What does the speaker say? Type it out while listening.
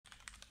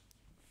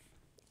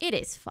it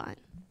is fun.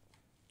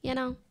 You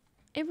know,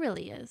 it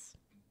really is.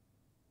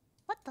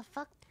 What the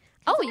fuck?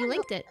 Oh, you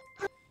linked it.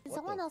 Did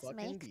someone else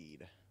make?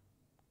 Indeed.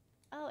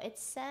 Oh, it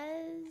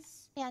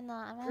says. Yeah, no,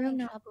 I'm having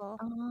trouble.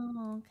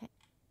 Oh, okay.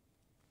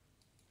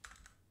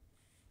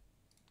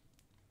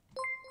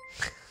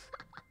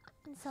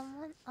 Can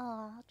someone?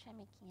 Oh, I'll try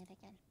making it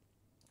again.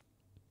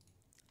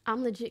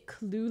 I'm legit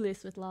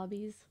clueless with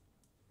lobbies.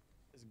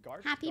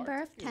 Happy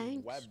birthday.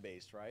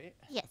 Web-based, right?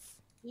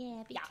 Yes.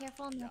 Yeah, be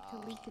careful not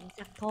to leak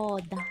the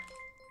code.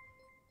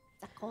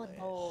 The code.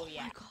 Oh,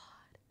 yeah. Oh my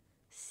god.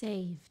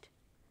 Saved.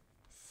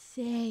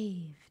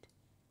 Saved.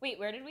 Wait,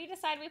 where did we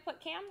decide we put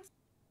cams?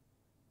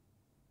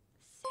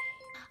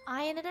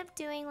 I ended up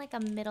doing like a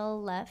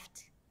middle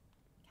left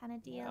kind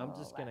of deal. I'm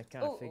just gonna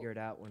kind of figure it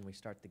out when we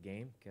start the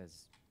game,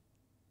 because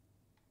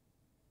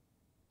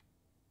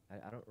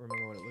I don't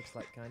remember what it looks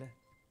like, kind of.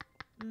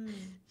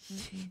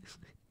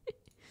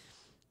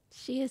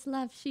 She is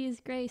love, she is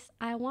grace.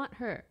 I want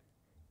her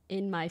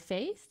in my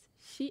face.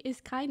 She is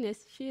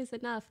kindness, she is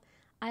enough.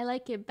 I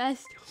like it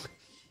best.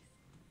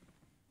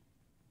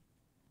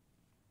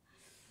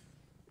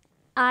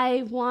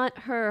 I want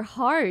her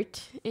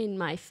heart in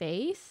my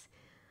face.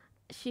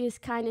 She is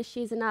kindness,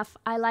 she's enough.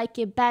 I like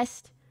it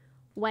best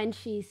when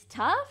she's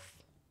tough.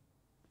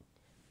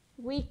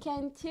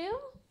 Weekend too?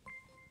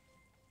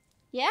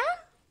 Yeah?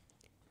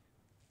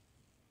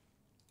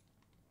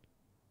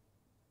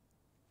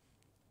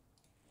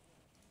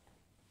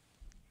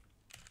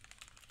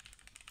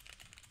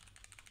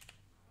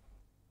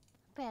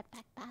 Back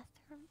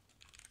bathroom.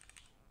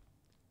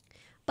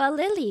 But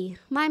Lily,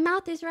 my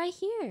mouth is right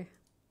here.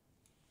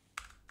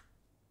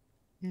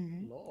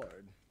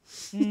 Lord.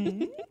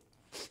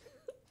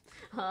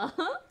 Huh?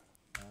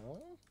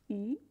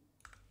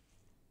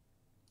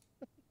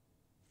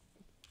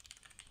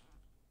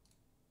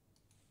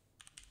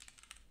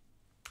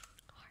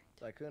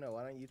 Sykkuno,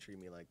 why don't you treat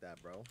me like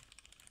that, bro?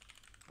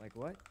 Like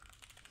what?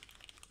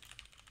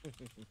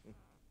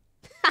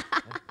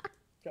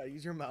 Gotta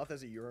use your mouth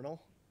as a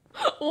urinal?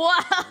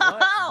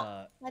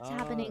 Wow! What's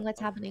happening? What's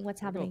happening?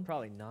 What's happening?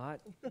 Probably not,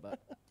 but...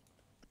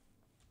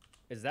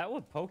 Is that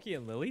what Poki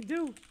and Lily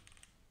do?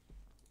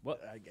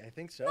 What? I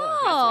think so. No.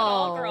 That's what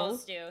all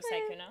girls do,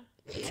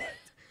 Sykkuno.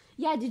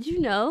 Yeah, did you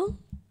know?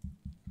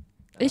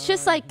 It's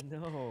just like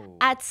no,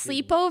 at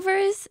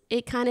sleepovers,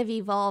 it kind of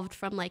evolved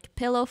from like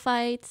pillow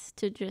fights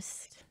to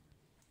just,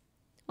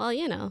 well,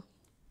 you know.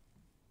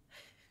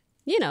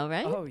 You know,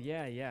 right? Oh,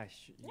 yeah, yeah.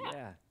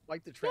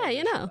 Like the yeah,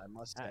 you know. I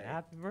must say.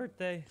 Happy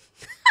birthday.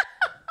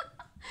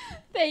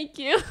 Thank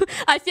you.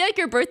 I feel like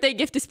your birthday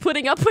gift is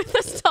putting up with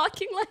us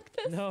talking like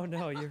this.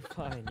 No, you're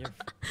fine.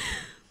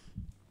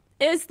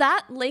 You're Is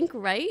that link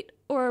right?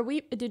 Or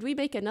did we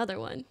make another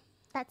one?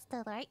 That's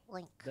the right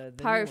link. The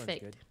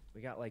Perfect. New one's good.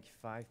 We got like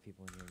 5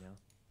 people in here now.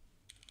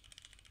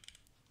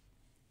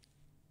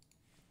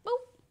 Boop.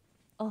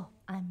 Oh,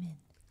 I'm in.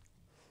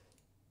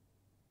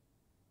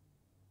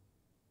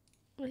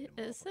 Wait,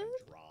 is it?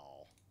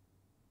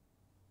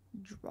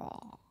 Draw.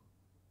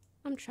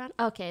 I'm trying.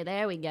 Okay,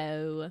 there we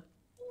go.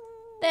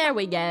 There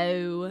we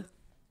go.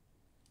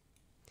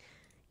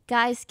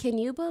 Guys, can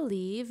you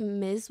believe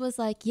Miz was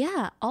like,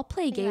 yeah, I'll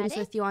play games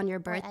with you on your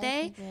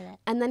birthday.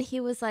 And then he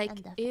was like,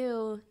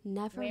 ew,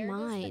 never mind.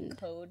 Where does the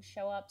code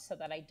show up so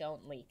that I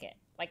don't leak it?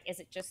 Like, is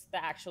it just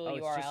the actual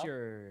URL? It's just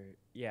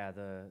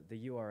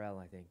the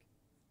URL, I think.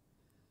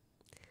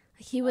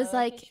 He was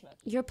like,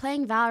 you're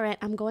playing Valorant.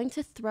 I'm going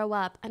to throw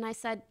up. And I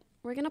said,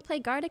 we're going to play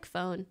Gartic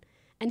phone.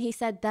 And he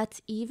said, that's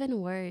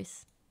even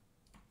worse.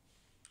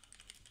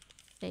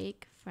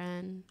 Fake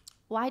friend.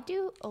 Why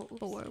do... Oh,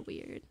 or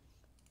weird.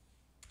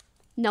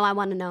 No, I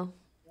want to know.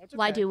 Okay.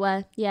 Why do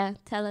what? Yeah,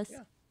 tell us.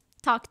 Yeah.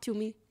 Talk to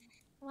me.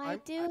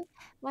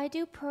 Why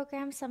do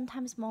programs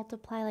sometimes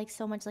multiply like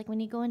so much? Like when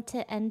you go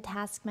into end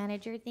task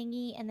manager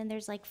thingy and then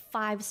there's like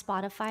 5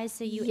 Spotify's,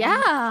 so you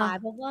end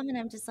 5 of them, and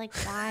I'm just like,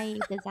 why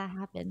does that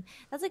happen?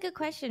 That's a good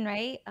question,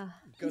 right?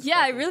 Yeah,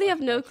 I really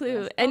have no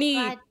clue.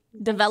 Any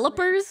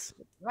developers?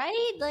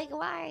 Right? Like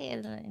why?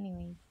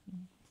 Anyway.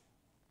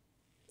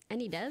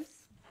 Any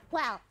devs?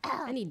 Well,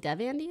 any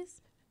dev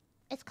Andes?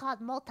 It's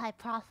called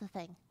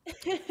multi-processing.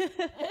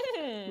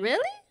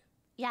 Really?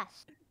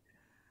 Yes.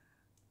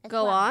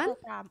 Go on.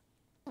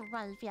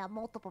 Runs via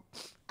multiple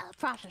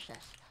processes.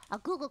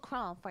 Google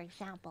Chrome, for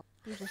example,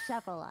 uses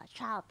several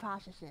child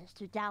processes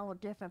to download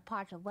different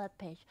parts of web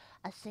page.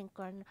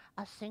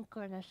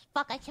 Asynchronous.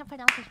 Fuck, I can't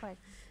pronounce this word.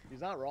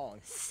 He's not wrong.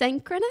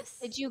 Synchronous?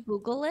 Did you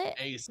Google it?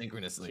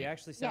 Asynchronously. She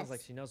actually sounds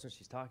like she knows what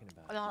she's talking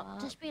about.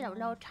 Just speed up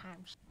load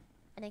times,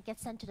 and it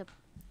gets sent to the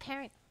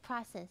parent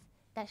process.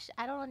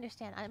 I don't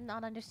understand. I'm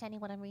not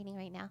understanding what I'm reading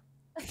right now.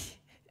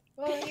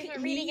 Well, you're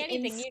not reading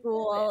anything in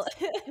school.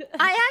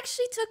 I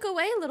actually took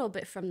away a little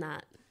bit from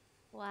that.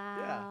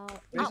 Wow.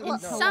 Yeah.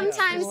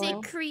 Sometimes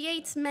it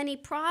creates many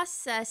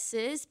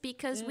processes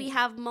because we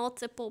have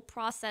multiple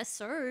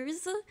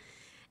processors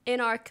in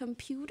our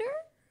computer.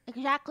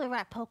 Exactly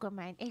right,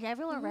 Pokimane. Is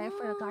everyone ready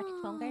for a Gartic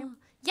phone game?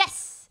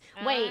 Yes.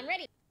 Wait. I'm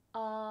ready.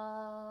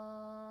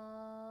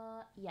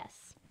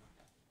 Yes.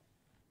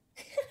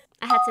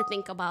 I had to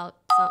think about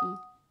something.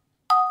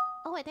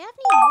 Oh wait, they have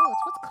new modes.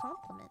 What's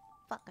compliment?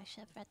 Fuck, I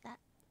should have read that.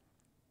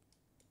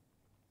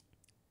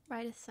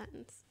 Write a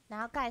sentence.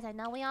 Now, guys, I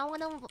know we all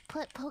want to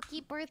put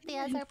Poki birthday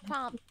as our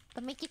prompt,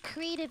 but make it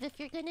creative if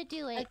you're gonna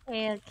do it.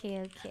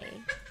 Okay.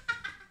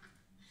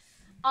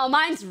 Oh,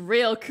 mine's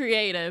real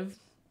creative.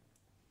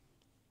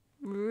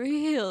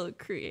 Real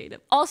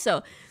creative.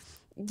 Also,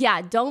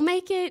 yeah, don't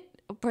make it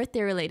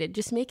birthday related.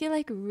 Just make it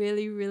like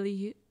really,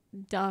 really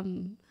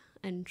dumb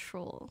and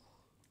troll.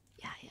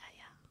 Yeah.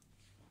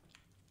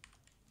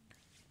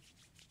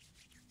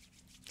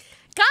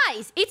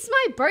 Guys, it's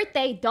my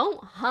birthday.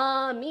 Don't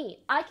me.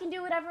 I can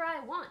do whatever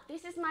I want.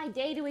 This is my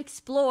day to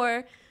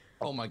explore.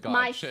 Oh my god,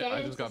 my shit,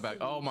 I just got back.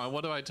 Oh my,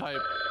 what do I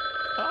type?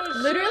 Oh,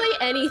 literally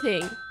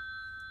anything.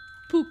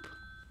 Poop.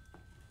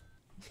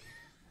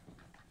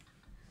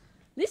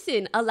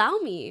 Listen, allow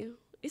me.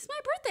 It's my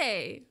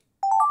birthday.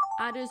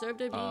 I deserve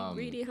to be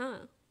greedy, huh?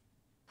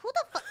 Who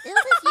the fuck is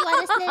this, you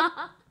Edison?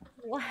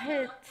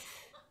 What?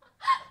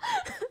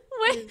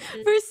 Wait,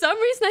 for some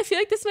reason I feel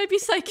like this might be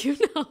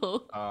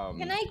Sykkuno.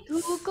 Can I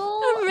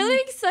Google? I'm really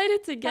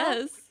excited to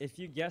guess. If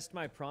you guessed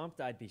my prompt,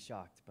 I'd be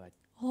shocked, but...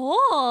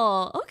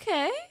 Oh,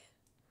 okay.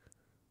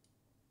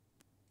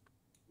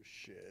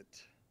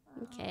 Shit.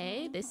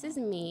 Okay, this is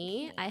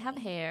me. I have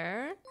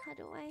hair. How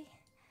do I...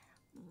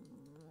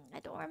 I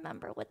don't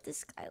remember what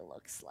this guy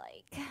looks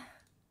like.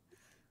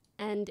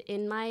 And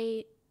in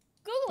my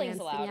Googling's dance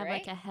thing, allowed, I have right?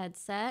 like a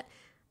headset.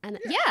 And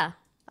yeah.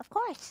 Of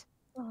course.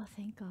 Oh,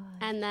 thank God.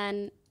 And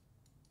then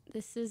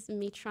this is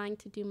me trying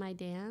to do my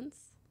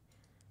dance.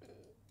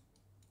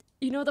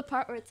 You know the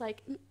part where it's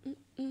like...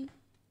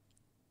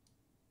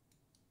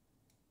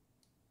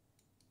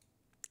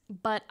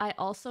 But I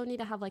also need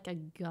to have like a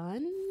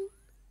gun.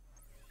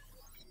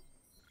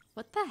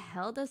 What the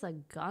hell does a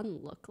gun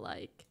look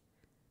like?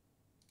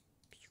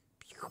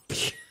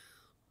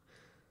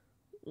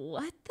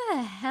 What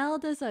the hell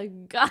does a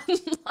gun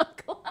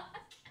look like?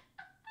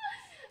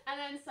 And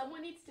then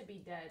someone needs to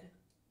be dead.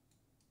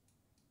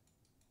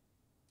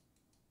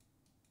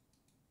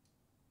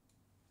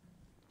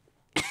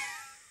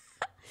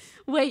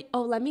 Wait,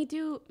 oh, let me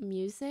do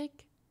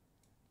music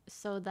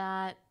so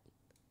that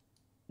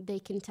they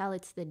can tell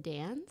it's the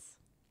dance.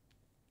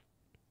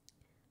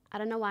 I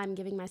don't know why I'm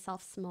giving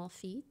myself small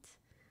feet.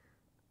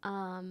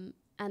 And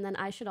then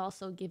I should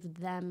also give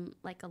them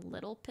like a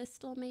little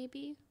pistol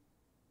maybe.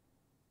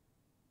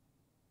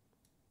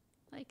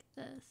 Like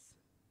this.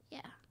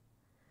 Yeah.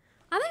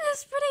 I think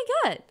that's pretty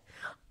good.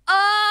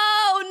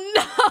 Oh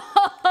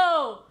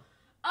no!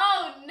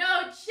 Oh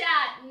no,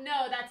 chat.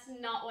 No, that's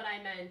not what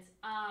I meant.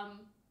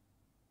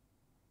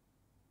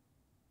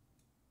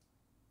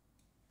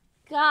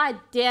 God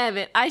damn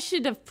it. I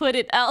should have put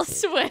it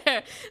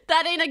elsewhere.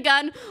 That ain't a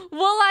gun.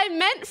 Well, I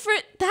meant for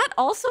it. That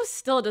also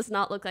still does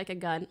not look like a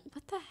gun.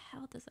 What the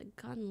hell does a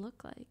gun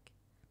look like?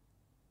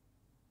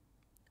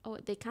 Oh,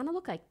 they kind of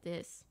look like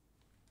this.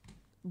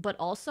 But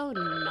also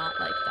not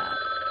like that.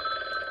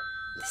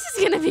 This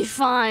is gonna be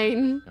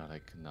fine. God, I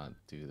could not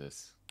do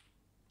this.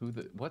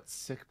 What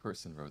sick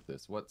person wrote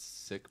this? What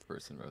sick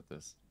person wrote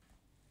this?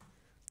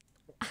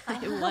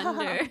 I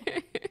wonder.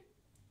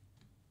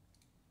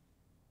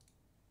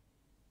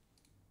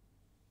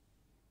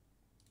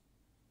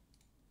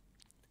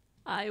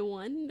 I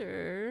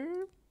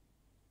wonder.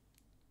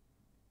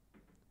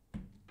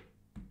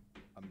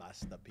 A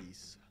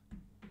masterpiece.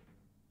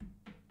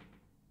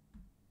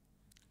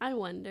 I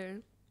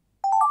wonder.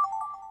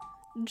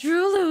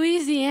 Drew,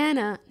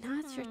 Louisiana. Now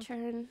it's your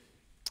turn.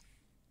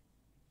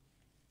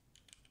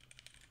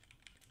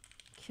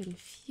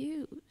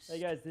 Confused. Hey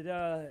guys, did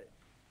The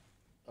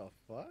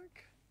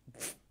fuck?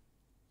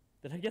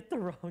 I get the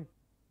wrong...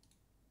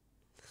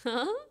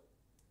 Huh?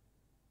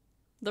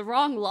 The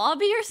wrong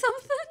lobby or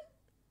something?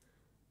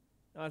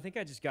 No, I think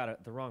I just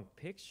got the wrong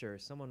picture.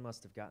 Someone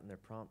must have gotten their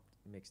prompt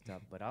mixed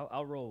up, but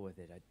I'll roll with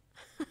it.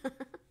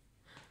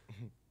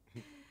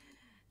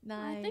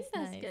 Nice. I think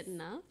that's good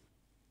enough.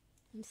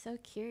 I'm so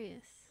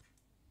curious.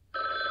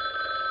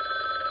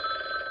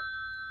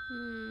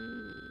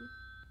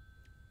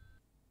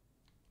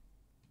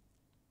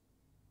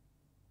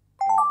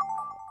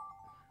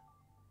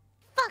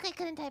 Fuck, I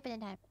couldn't type it in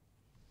time.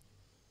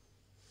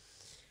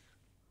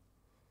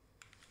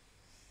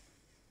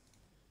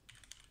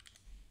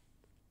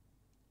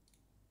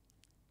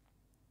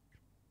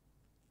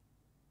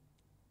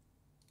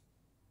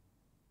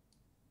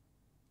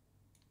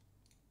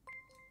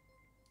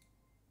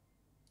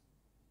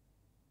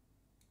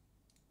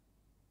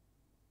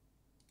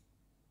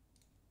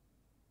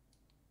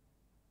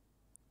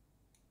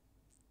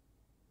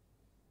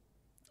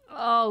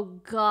 Oh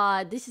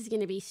god, this is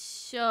gonna be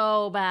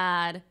so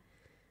bad.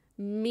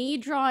 Me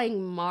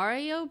drawing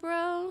Mario,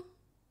 bro?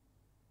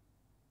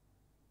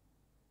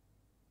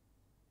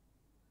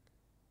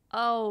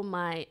 Oh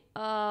my,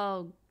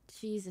 oh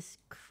Jesus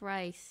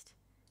Christ.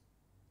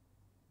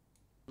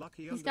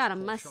 He's got a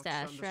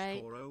mustache,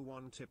 right?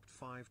 Tipped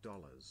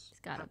 $5. He's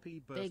got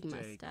Happy a big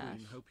birthday, mustache.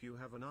 Queen. Hope you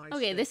have a nice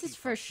Okay, day. this is Keep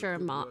for up the sure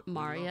good work. We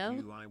love Mario.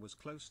 you. I was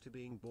close to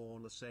being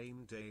born the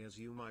same day as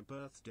you. My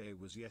birthday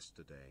was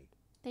yesterday.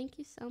 Thank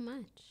you so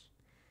much.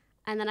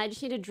 And then I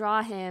just need to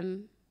draw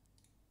him.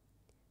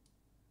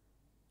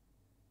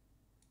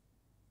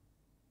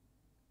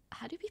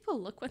 How do people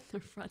look when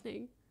they're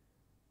running?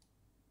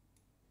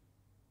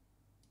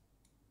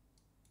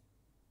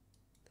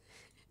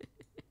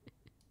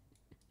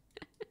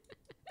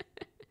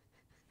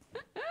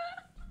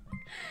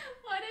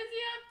 Why does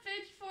he have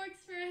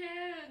pitchforks for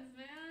hands,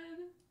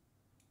 man?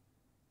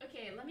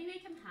 Okay, let me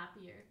make him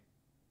happier.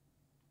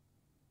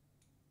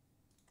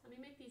 Let me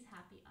make these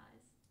happy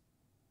eyes.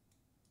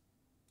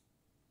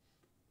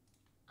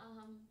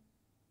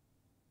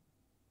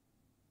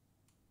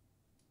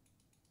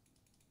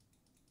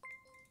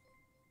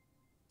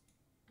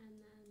 And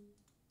then,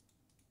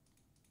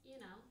 you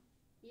know,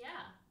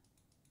 yeah.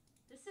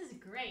 This is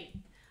great.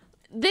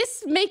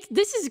 This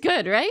is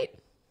good, right?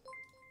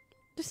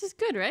 This is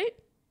good, right?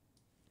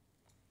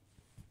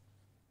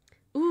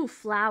 Ooh,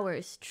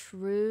 flowers.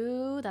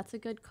 True. That's a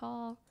good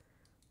call.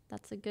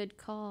 That's a good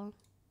call.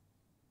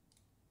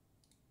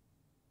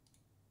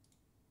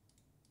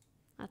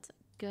 That's a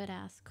good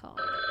ass call.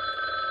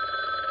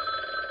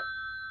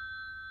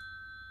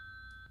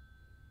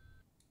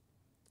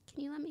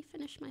 Can you let me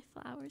finish my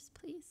flowers,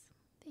 please?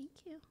 Thank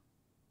you.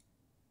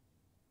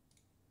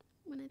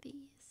 One of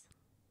these.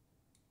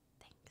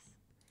 Thanks.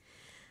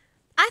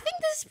 I think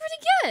this is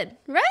pretty good,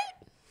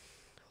 right?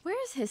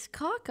 Where's his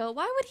caca?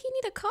 Why would he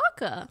need a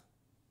caca?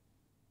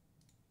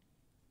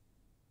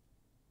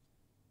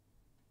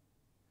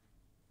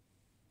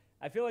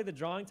 I feel like the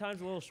drawing time's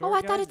a little short. Oh,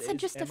 I thought guys. it said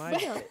just a am I-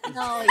 field.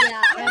 No,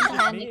 yeah, I'm Just me?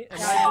 panicked. Am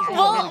I just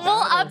We'll having a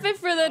we'll bad up it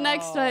for the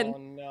next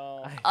one.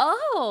 no.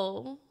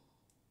 Oh.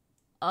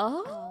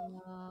 Oh.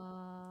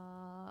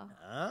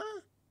 Huh?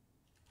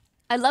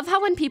 I love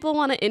how when people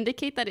want to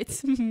indicate that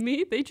it's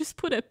me, they just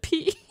put a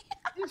P.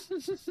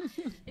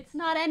 It's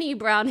not any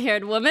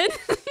brown-haired woman.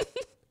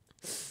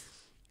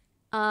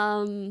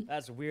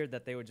 That's weird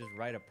that they would just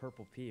write a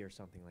purple P or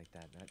something like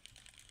that.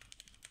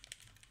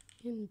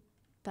 In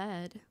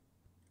bed.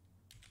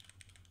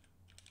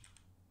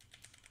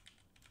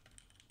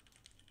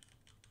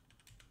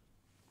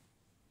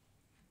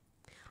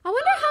 I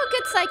wonder how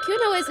good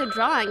Sykkuno is at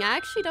drawing. I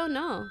actually don't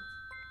know.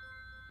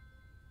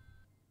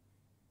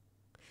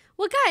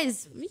 Well,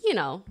 guys, you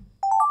know,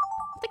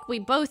 I think we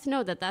both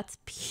know that that's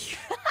P.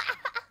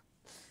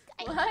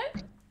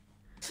 What?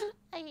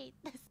 I hate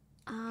this.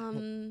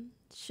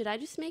 Should I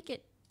just make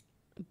it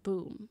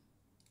boom?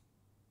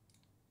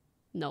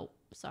 No,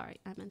 sorry.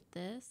 I meant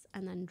this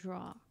and then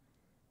draw.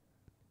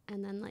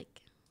 And then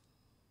like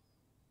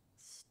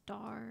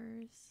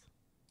stars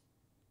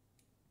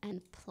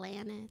and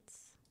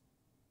planets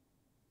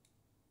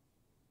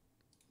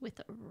with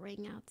a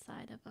ring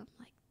outside of them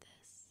like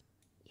this.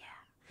 Yeah.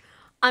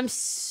 I'm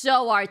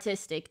so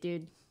artistic,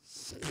 dude.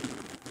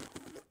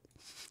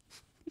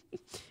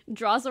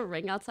 Draws a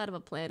ring outside of a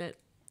planet.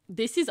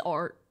 This is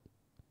art.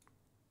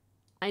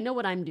 I know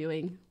what I'm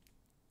doing.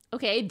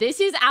 Okay, this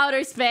is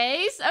outer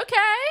space. Okay.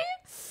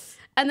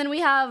 And then we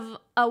have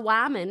a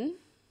woman.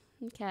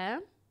 Okay.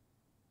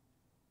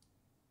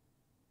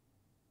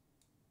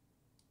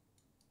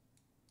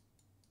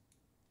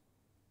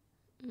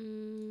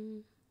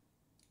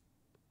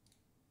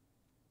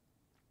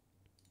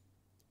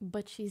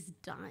 But she's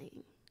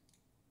dying.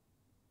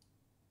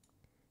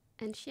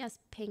 And she has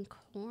pink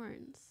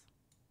horns.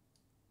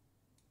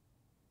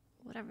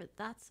 Whatever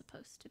that's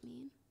supposed to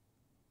mean.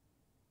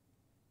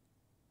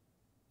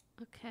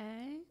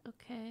 Okay,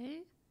 okay.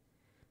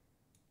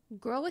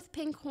 Girl with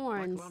pink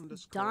horns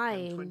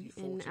dying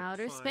in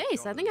outer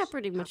space. I think I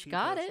pretty much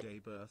got it.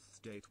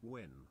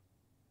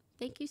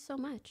 Thank you so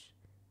much.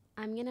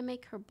 I'm gonna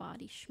make her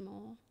body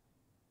small.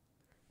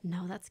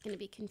 No, that's gonna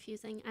be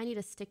confusing. I need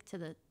to stick to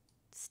the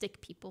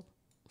stick people.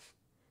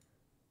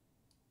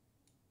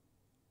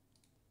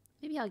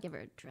 Maybe I'll give her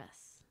a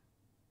dress.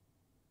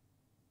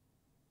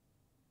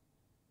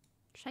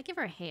 Should I give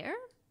her hair?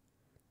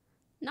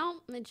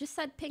 No, it just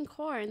said pink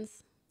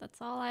horns.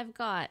 That's all I've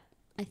got,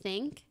 I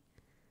think.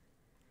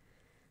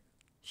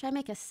 Should I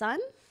make a sun?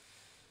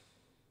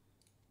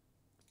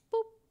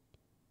 Boop.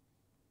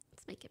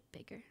 Let's make it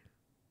bigger.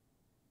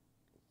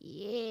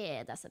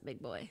 Yeah, that's a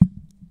big boy.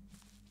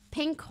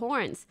 Pink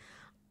horns.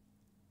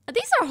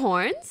 These are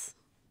horns.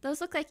 Those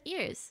look like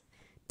ears.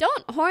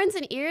 Don't horns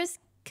and ears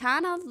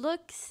kind of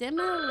look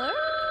similar?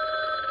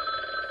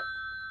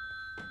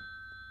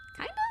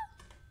 Kinda?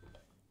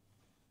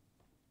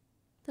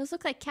 Those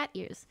look like cat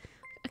ears.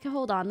 Okay,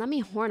 hold on. Let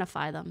me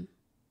hornify them.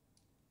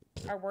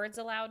 Are words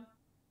allowed?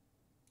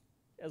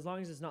 As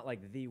long as it's not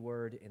like the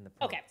word in the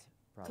prompt. Okay.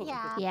 Probably.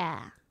 Yeah.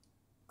 Yeah.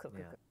 Cool, cool,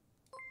 Yeah. cool.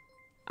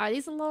 Are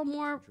these a little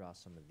more... Draw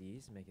some of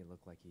these, make it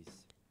look like he's...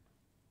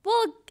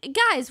 Well,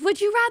 guys,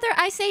 would you rather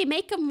I say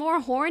make them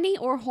more horny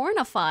or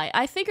hornify?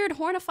 I figured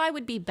hornify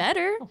would be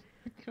better. Oh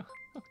my god.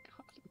 Oh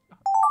god.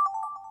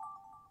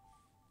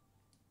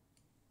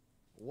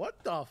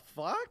 What the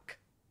fuck?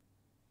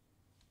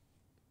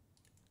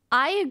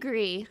 I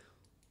agree.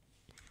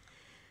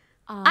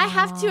 I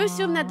have to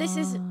assume that this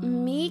is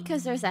me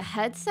because there's a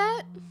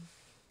headset.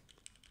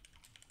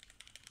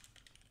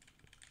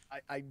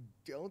 I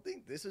don't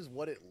think this is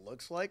what it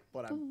looks like,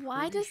 but I'm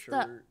Why pretty does sure...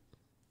 the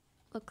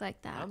look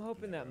like that? I'm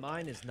hoping that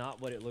mine is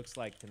not what it looks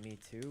like to me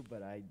too,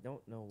 but I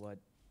don't know what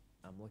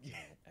I'm looking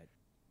at.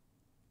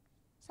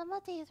 Some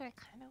of these are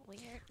kind of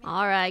weird.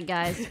 All right,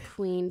 guys.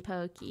 Queen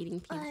Poke eating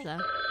pizza.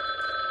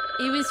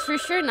 It was for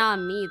sure not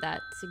me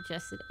that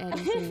suggested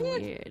anything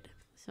weird.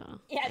 So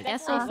Yeah, I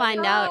guess that's we'll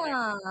find out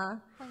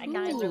I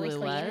got it really who it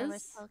clear.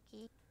 was.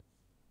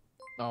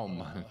 Oh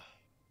my.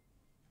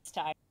 It's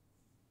time.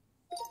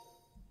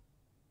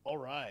 All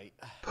right.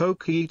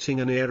 Poke eating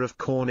an ear of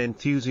corn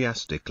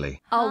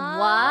enthusiastically. A what?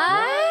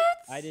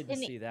 I didn't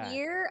see that.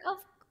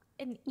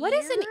 What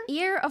is an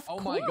ear of Oh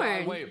corn? my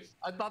god, wait.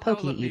 I thought that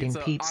was Poke a eating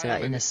pizza.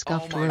 pizza in a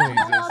scuffed room. What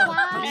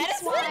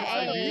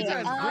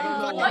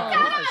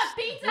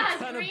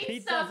kind of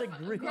green stuff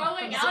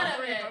growing out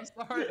of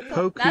it?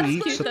 Poke That's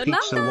eats cute, a though.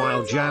 pizza Not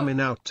while bad. jamming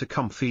out to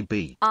comfy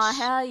beats. Aw,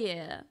 hell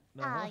yeah.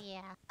 Oh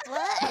yeah.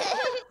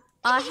 What?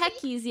 Aw,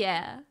 heckies,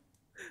 yeah.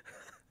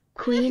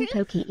 Queen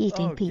Poke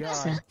eating Oh,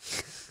 pizza. God.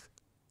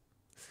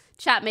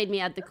 Chat made me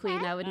add the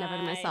queen. I would never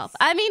to myself.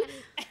 I mean,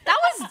 that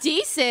was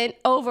decent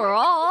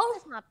overall.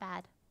 That's not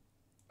bad.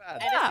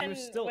 Yeah. You're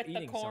still with the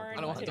eating corn. something.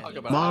 I don't want to talk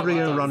about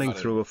Mario it. running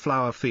through a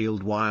flower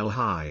field while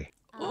high.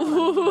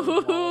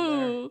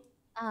 Ooh.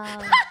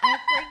 I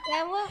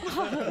forget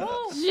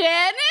what.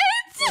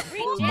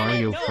 Janet?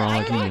 Mario No, I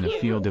frolicking got in a you.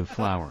 field of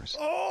flowers.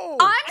 Oh!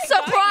 I'm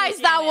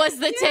surprised that was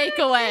the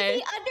takeaway.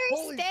 He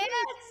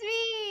understands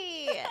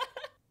me.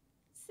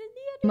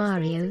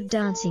 Mario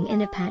dancing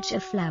in a patch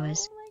of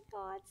flowers.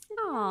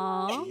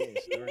 Aww. Wait,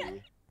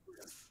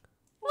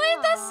 Wait,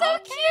 that's so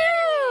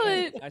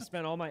cute. I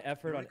spent all my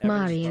effort on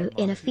Mario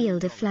in a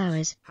field of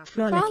flowers,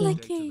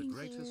 frolicking.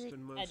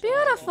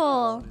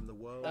 Beautiful.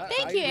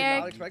 Thank you, I Eric. did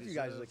not expect you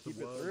guys to keep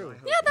it through.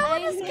 Yeah, that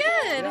one was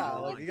good. Yeah,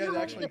 like you guys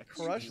actually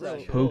crushed that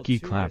shit. Poke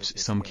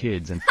claps some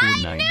kids in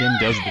Fortnite, then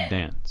does the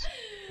dance.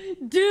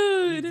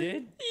 Dude.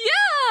 did?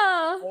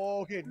 Yeah. Oh,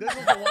 okay, this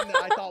is the one that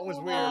I thought was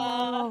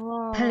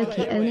weird.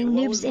 Poke owning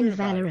noobs in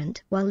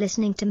Valorant while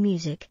listening to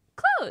music.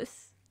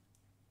 Close.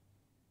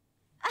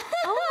 Oh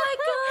my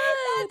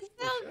god. That's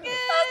so good.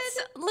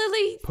 That's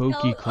Lily.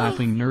 Poke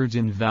clapping nerds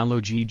in Valo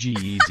GG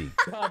easy.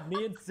 God,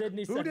 me and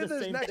Sydney Who said did the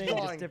this same next thing,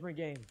 drawing? just different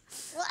game.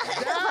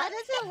 What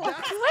is it?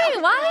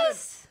 Wait, what?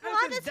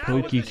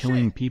 Poke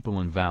killing people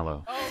in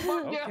Valo.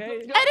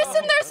 Okay.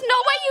 Edison, there's no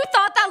way you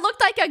thought that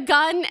looked like a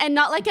gun and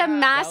not like a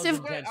massive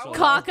intentional.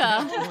 caca.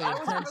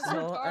 I was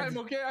for time,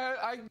 okay?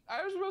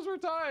 I was supposed for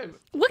time.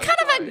 What kind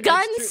of a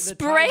gun It's true,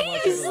 the time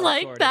wasn't sprays really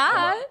like short,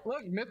 that?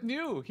 Look, Myth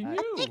knew. He knew.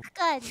 It's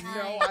good.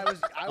 No,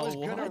 I was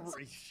gonna. what?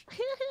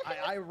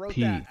 I wrote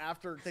P. that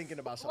after thinking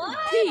about something.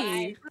 P.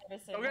 Okay, What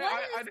is this?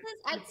 I Good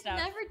can stuff.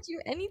 never do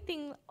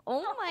anything.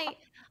 Oh my.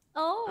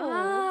 Oh.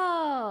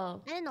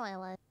 Oh. I didn't know I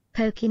was.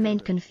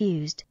 Pokimane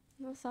confused.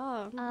 That's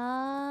all.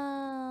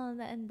 Oh,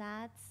 and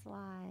that's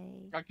why.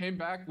 I came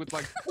back with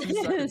like 2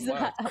 seconds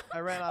left. I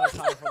ran out of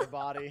time for the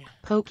body.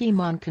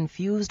 Pokemon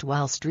confused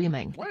while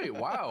streaming. Wait,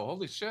 wow,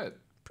 holy shit.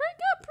 Pretty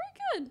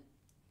good.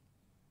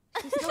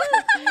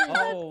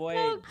 Oh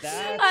wait,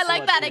 that's I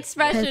like what that this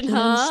expression, Pokemon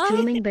huh?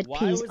 streaming but Why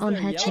pees was on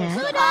there her yellow chair.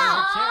 stuff No!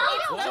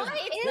 on the chair?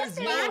 It's There's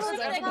the yellow camera.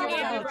 stuff It's the on the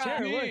camera. chair,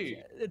 look.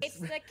 Me. It's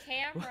the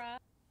camera.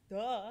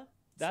 Duh.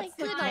 That's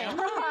the Sykkuno.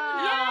 camera?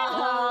 Yeah.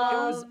 Oh, it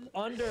was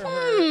under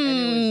her and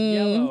it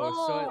was yellow, so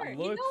Oh, it you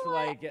looked know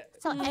what? like.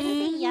 So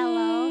anything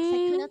yellow,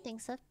 Sykkuno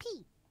thinks of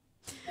pee.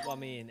 Well, I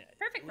mean,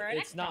 Perfect for our it's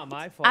next not practice.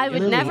 my fault. I You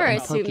would guys never were Lily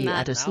and assume Poke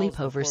that. at a mouths before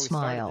sleepover we started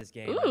smile. this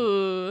game.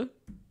 Ooh.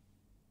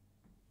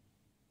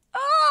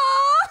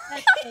 Oh.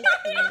 That's so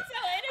cute.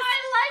 I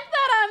like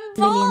that I'm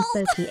Lily and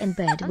bald. Poke in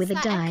bed I'm with a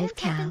sorry, I dive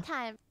couldn't type in cow.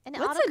 time, and it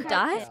What's a autocorrected.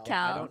 dive I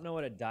cow? don't know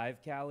what a dive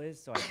cow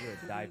is, so I do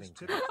a diving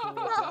cow.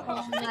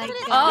 Oh my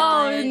Oh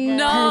god.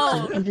 no.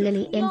 Poke and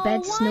Lily in No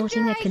bed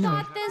snorting a wonder I canoe.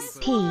 got this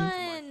Pee. one.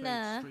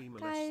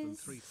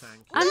 Guys.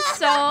 I'm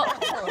so.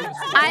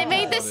 I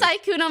made the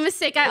Sykkuno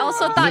mistake. I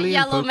also thought Lily and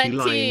yellow Poke meant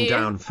lying tea.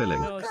 down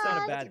filling. No, it's not a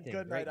God. bad thing.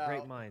 Good Great, night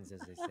great out. minds, as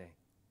they say.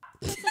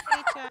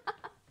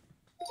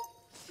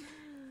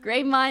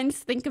 Great minds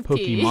think of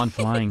tea. Pokemon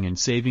flying and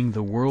saving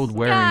the world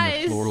wearing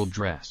Guys. a floral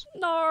dress.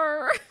 No.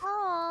 Aw.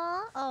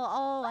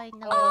 Oh, I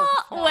know.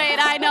 Oh, wait,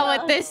 I know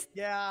what this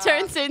Yeah.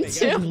 turns into.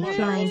 Sydney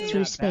flying Not through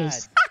bad.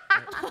 space.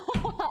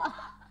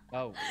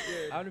 Oh,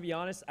 I'm gonna be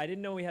honest. I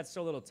didn't know we had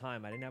so little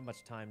time. I didn't have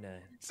much time to.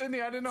 Sydney,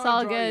 I didn't know It's how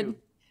all to draw good. you.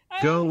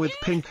 Girl with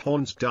pink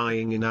horns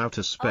dying in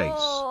outer space.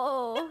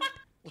 Oh.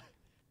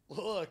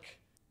 Look.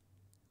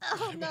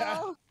 Oh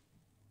no.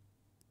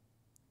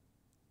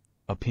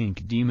 A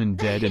pink demon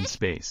dead in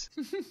space.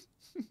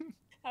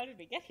 How did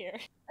we get here?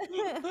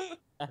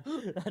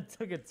 That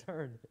took a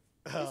turn.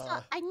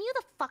 I knew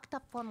the fucked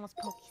up one was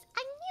Pokies.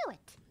 I knew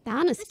it.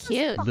 That is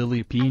cute.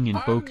 Lily peeing in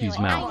I Poke's knew it.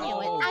 mouth. I knew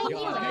it. Oh, I knew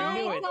God, it. I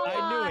knew it.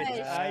 I knew it.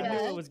 gosh. I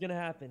knew it was gonna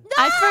happen.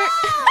 I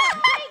Oh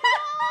my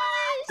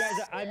gosh!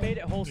 Guys, I I made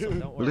it wholesome.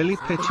 Don't worry.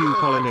 Lilypichu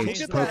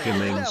pollinates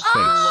Pokimane's face.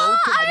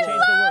 I changed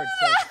the word,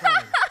 so it's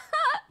fine.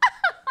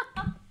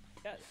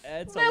 Yeah,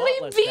 it's a lot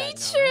less bad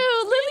Lilypichu! now,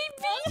 right?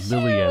 Lilypichu!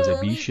 Lily as a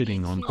bee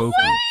shitting on Poki.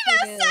 Wait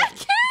a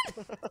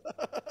second!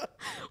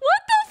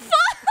 What the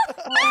fuck?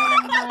 Oh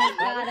my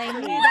god, I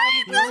knew that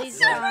was really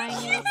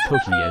strong.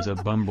 Poki as a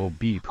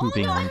bumblebee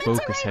pooping on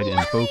Poki's head and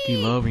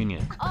Poki loving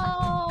it.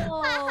 Oh.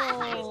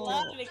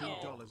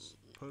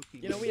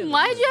 You know, we have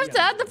Why'd you have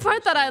to add the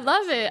part that I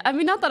love it? I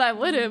mean, not that I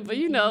wouldn't, but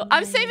you know,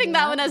 I'm saving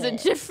that one as a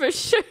GIF for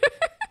sure.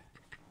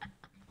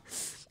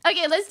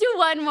 Okay, let's do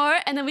one more,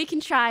 and then we can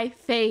try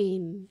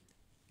Fane.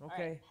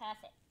 Okay.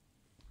 Perfect.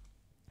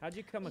 How'd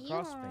you come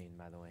across Fane,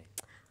 by the way?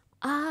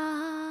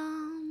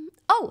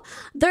 Oh,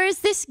 there's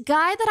this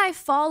guy that I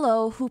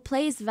follow who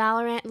plays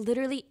Valorant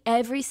literally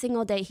every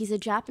single day. He's a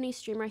Japanese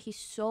streamer. He's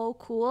so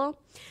cool.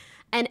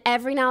 And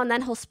every now and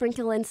then he'll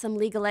sprinkle in some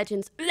League of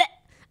Legends.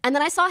 And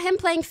then I saw him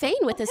playing Fane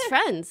with his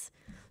friends.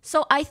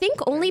 So I think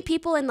only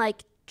people in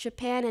like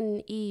Japan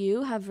and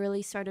EU have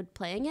really started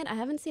playing it. I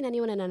haven't seen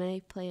anyone in NA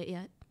play it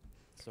yet.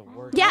 So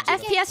we're Yeah, gonna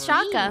be the FPS first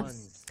Shaka.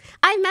 ones.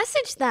 I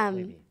messaged them.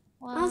 Maybe.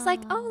 I was like,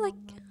 oh, like,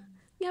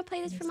 you know,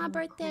 play this for my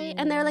birthday.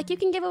 And they're like, you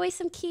can give away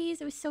some keys.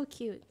 It was so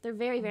cute. They're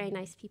very, very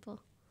nice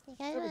people. You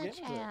guys want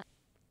to try out?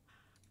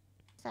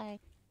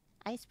 Sorry.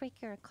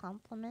 Icebreaker or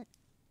compliment?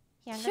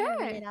 Here, I'm gonna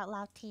read it out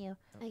loud to you.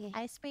 Okay.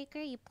 Icebreaker,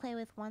 you play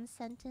with one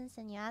sentence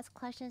and you ask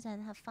questions and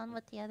have fun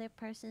with the other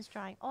person's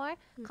drawing. Or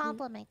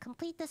compliment,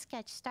 complete the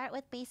sketch, start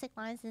with basic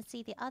lines and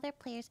see the other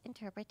player's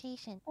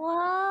interpretation.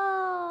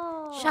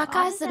 Whoa.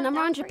 Shaka is the I'm number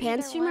down one for Japan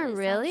either streamer? one. It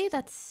Really? sounds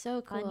That's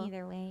so Fun cool.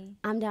 either way.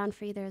 I'm down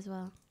for either as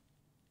well.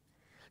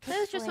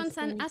 There's just one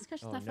sentence. Ask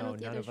questions, Oh have fun no, with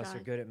the none other of us are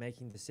drawing. good at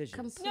making decisions.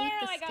 Complete No,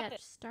 the I got sketch.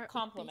 this. Start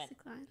Compliment. with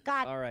basic line.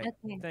 God. All right.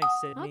 Okay. Thanks,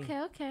 Sydney.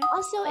 Okay, okay.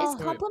 Also, is Oh.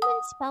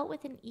 compliment spelled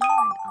with an E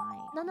or an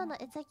I? No.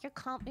 It's like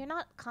you're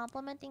not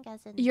complimenting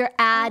as in. You're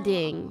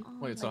adding.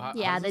 Wait, so how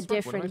Yeah, does the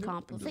this work? What do I different do?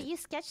 compliments. So you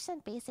sketch some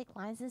basic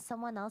lines and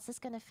someone else is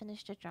gonna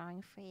finish the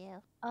drawing for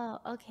you. Oh,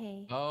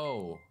 okay.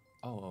 Oh,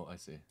 I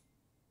see.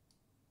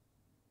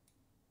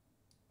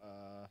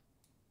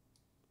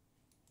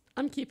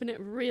 I'm keeping it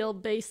real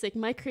basic.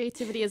 My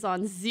creativity is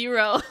on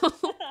 0.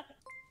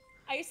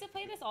 I used to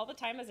play this all the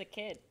time as a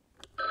kid.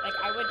 Like,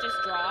 I would just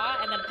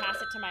draw and then pass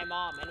it to my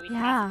mom, and we'd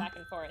Yeah. pass it back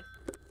and forth.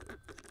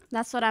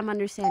 That's what I'm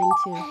understanding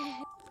too.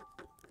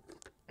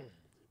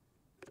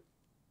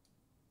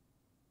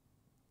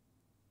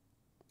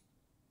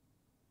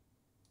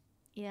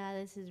 Yeah,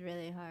 this is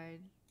really hard.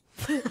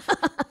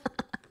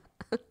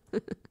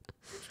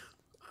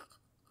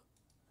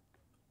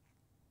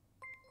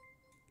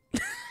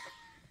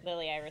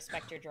 Lily, I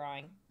respect your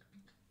drawing.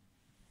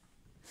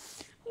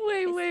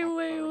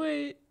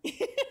 Wait.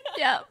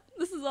 Yeah,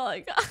 this is all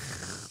I got.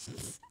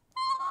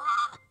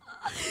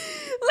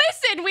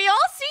 Listen, we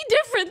all see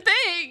different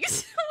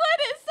things. What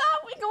is that?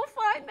 We gonna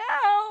find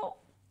out.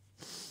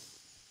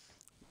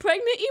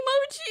 Pregnant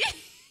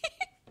emoji. ...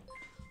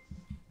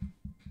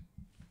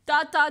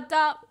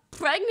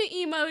 Pregnant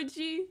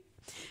emoji.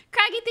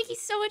 Craggy, thank you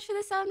so much for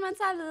the 7 months.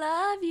 I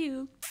love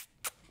you.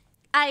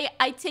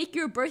 I take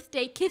your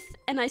birthday kiss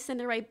and I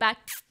send it right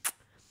back.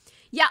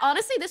 Yeah,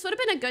 honestly, this would have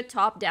been a good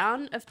top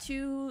down of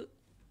 2.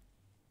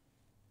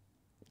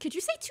 Could you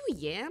say 2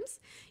 yams?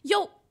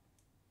 Yo,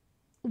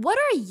 what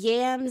are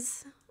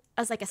yams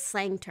as like a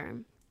slang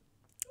term?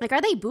 Like, are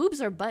they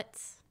boobs or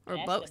butts or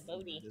That's both? a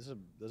booty.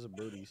 Those are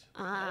booties.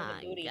 Ah,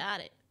 That's a booty.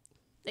 got it.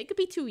 They could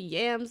be 2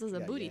 yams as a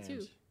Yeah, booty yams.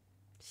 too.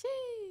 Shit.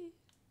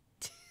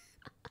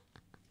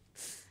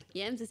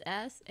 Yams is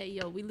ass. Hey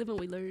yo, we live and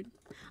we learn.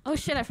 Oh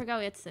shit, I forgot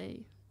we had to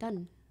say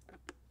done.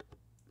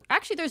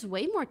 Actually, there's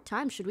way more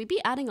time. Should we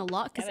be adding a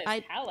lot? Yeah, Because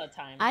there's hella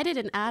time. I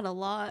didn't add a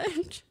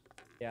lot.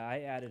 Yeah, I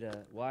added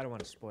a. Well, I don't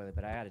want to spoil it,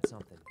 but I added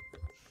something.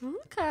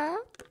 Okay.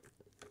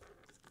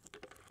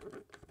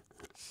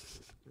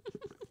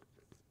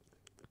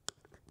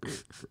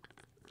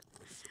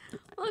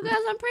 Well, guys,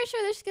 I'm pretty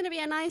sure there's gonna be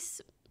a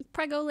nice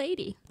prego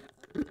lady.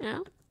 You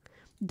know? ...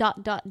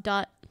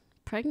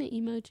 Pregnant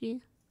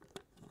emoji.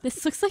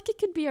 This looks like it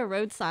could be a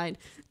road sign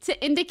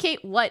to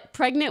indicate what?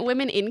 Pregnant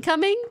women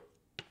incoming?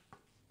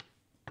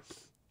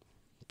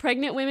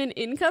 Pregnant women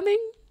incoming?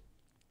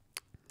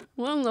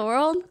 What in the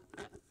world?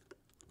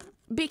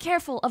 Be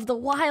careful of the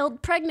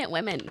wild pregnant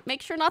women.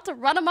 Make sure not to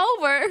run them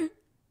over.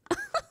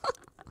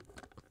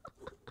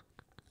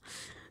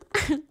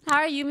 How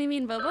are you, Mimi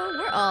and Bobo?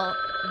 We're all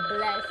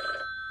blessed.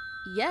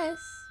 Yes.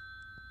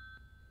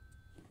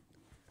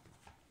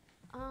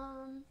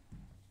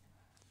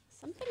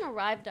 Something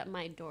arrived at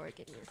my door.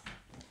 Give me a second.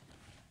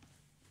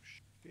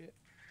 Shit.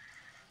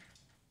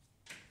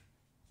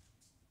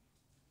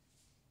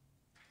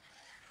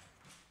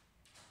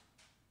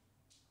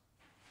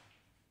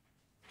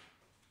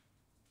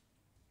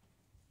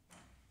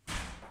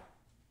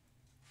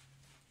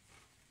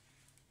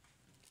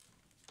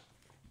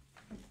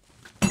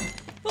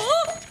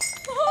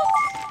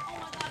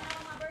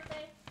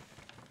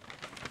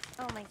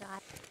 Oh my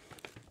god.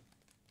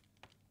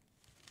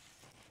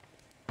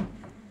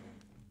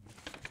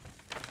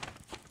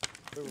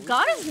 Wait,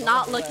 God is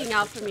not looking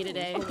out for me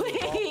today.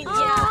 Wait,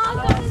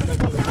 Aw, God is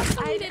looking out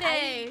for me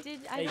today.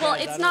 Hey, Well,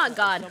 guys, it's I not don't-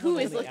 God. someone Who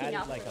is only looking added,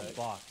 out like for a me?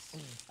 box.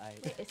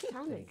 Wait, it's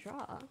time to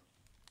draw.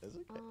 Is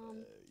it?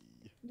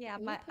 Yeah, Let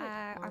me my put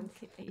on arm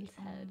Kitty's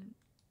head.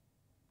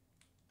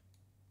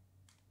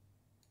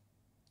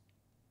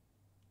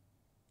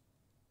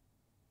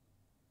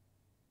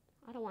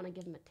 I don't want to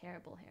give him a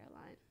terrible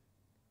hairline.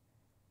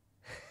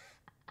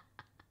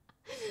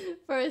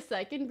 For a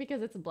second,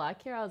 because it's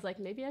black hair, I was like,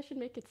 maybe I should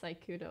make it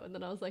Sykkuno. And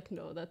then I was like,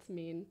 no, that's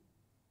mean.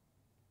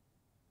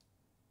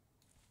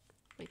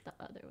 Wait, the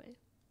other way.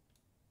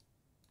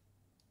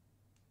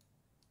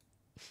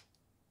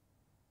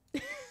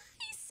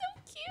 He's so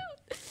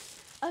cute.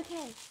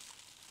 Okay.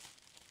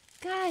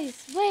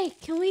 Guys,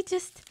 wait, can we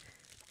just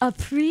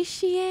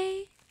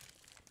appreciate?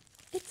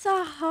 It's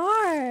a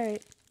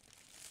heart.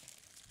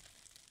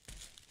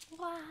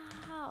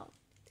 Wow.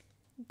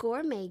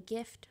 Gourmet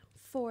gift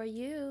for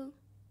you.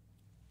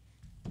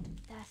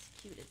 That's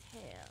cute as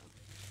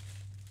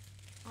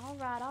hell. All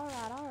right, all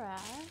right, all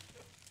right.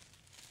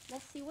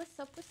 Let's see what's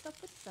up, what's up,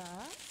 what's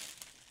up.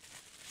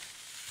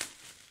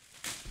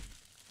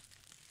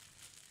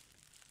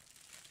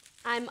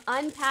 I'm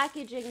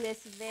unpackaging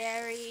this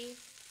very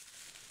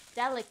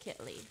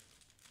delicately.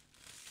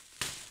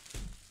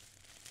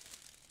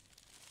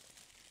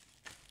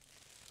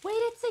 Wait,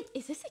 it's like,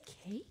 is this a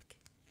cake?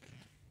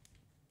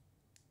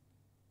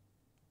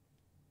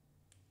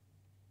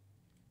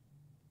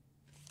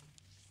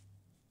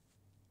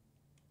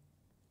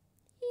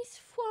 He's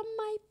from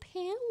my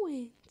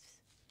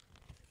parents.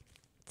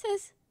 It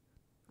says,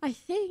 I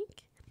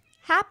think,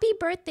 happy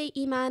birthday,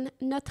 Iman,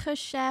 notre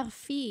chère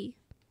fille.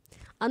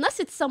 Unless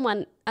it's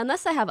someone,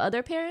 unless I have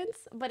other parents,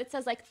 but it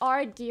says like,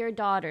 our dear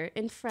daughter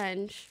in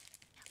French.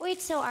 Wait,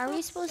 so are we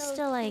That's supposed so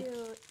to like?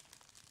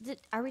 cute.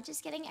 Are we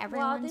just getting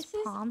everyone's this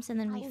is prompts and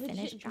then we legit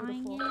finish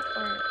drawing beautiful. it,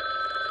 or?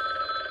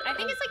 I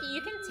think it's like you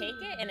can take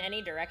it in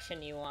any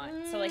direction you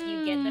want. So like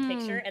you get the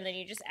picture and then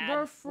you just add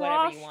They're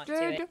whatever you want to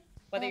frosted. it.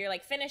 Whether you're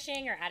like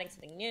finishing or adding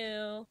something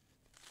new.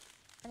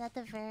 And at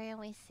the very end,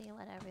 we see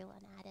what everyone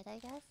added, I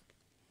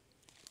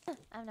guess.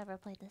 I've never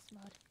played this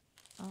mode.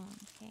 Oh,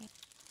 okay.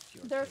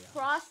 They're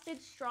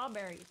frosted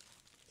strawberries.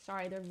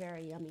 Sorry, they're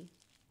very yummy.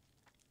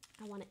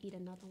 I want to eat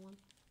another one.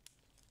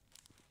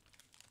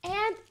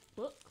 And,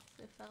 look,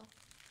 it fell.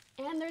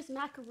 And there's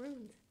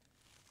macaroons.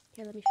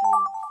 Here, let me show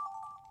you.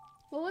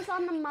 What was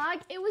on the mug?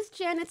 It was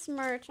Janet's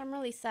merch. I'm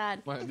really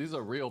sad. Wow, these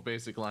are real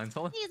basic lines.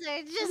 Huh? These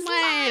are just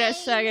Wait a lines.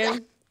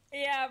 second.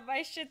 Yeah,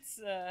 my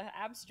shit's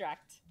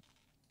abstract.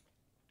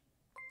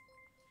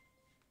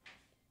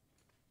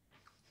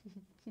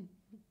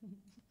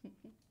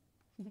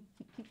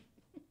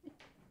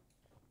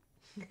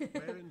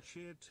 Marin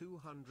cheer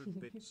 200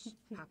 bits.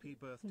 Happy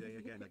birthday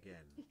again.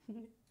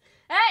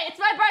 Hey, it's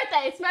my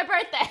birthday. It's my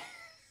birthday.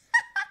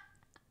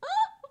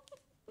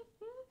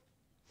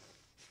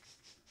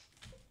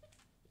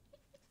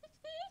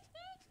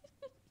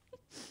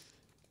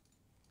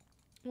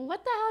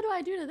 What the hell do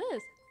I do to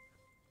this?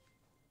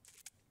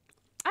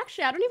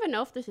 Actually, I don't even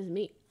know if this is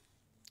meat.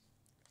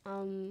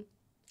 I'll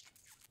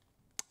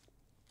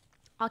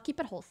keep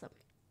it wholesome.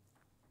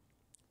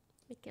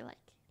 Make it like.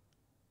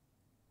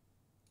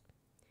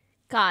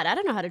 God, I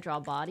don't know how to draw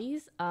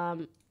bodies.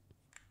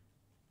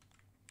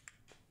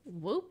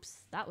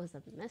 Whoops, that was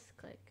a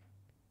misclick.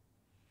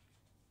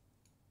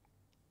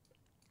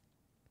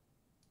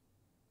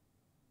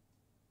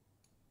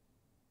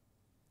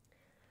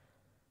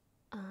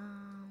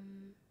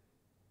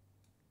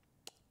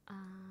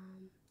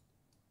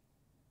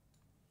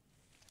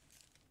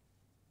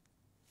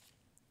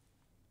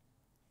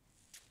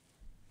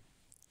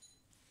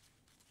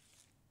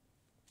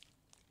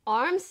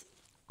 Arms?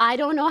 I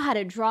don't know how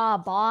to draw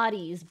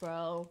bodies,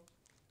 bro.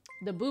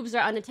 The boobs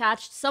are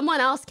unattached. Someone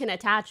else can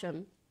attach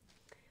them.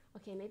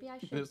 Okay, maybe I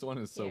should. This one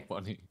is so Here.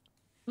 funny.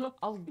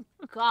 Oh,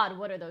 God,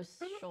 what are those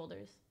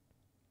shoulders?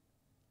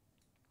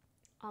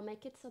 I'll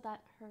make it so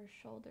that her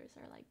shoulders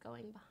are like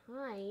going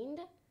behind.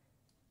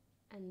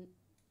 And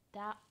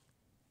that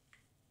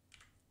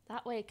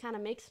way it kind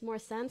of makes more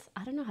sense.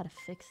 I don't know how to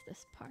fix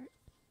this part.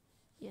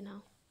 You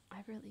know,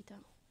 I really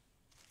don't.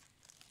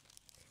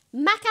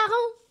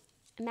 Macaron!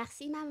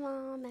 Merci,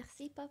 maman.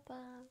 Merci, papa.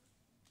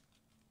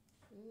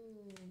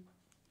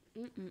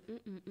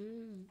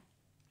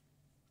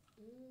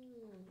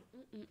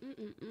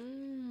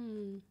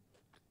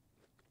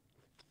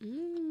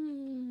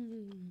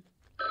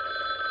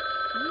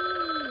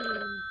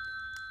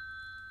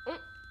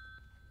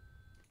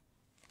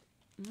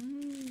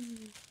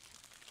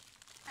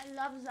 I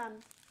love them.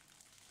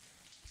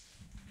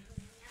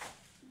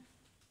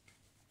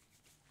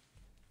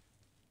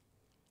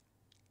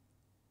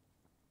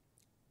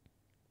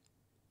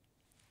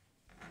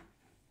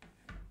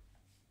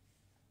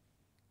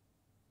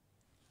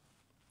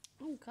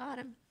 Oh God,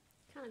 I'm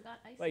kind of got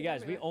ice. Wait,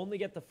 guys, we everywhere. only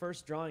get the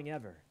first drawing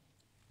ever.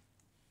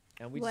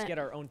 And we just What? get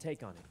our own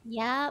take on it.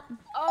 Yep.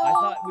 I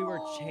thought we were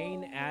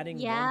chain adding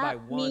Yeah, one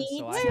by one, me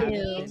so I haven't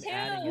too. been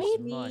adding Me as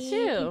much.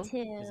 too.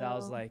 Because I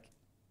was like,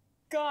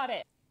 Got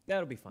it.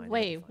 that'll be fine.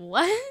 Wait,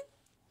 what?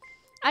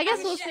 I guess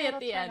I'm we'll sure see at it'll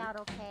the turn end. out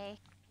okay.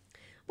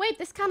 Wait,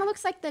 this kind of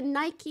looks like the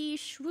Nike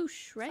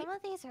swoosh, right? Some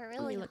of these are Let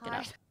really me look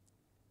hard. it up.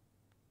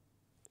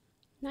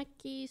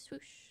 Nike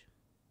swoosh.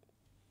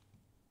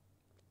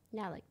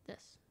 Yeah, like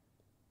this.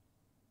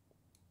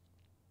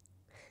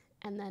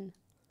 And then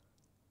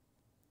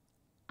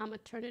I'm gonna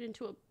turn it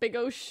into a big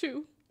old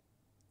shoe.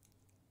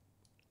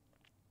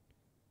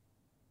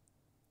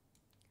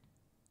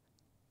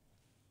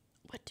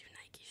 What do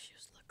Nike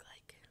shoes look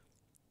like?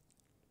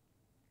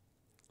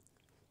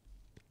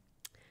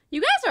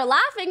 You guys are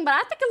laughing, but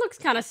I think it looks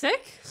kind of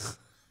sick.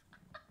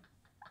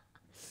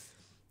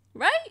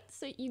 Right?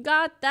 So you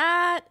got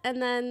that,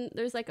 and then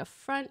there's like a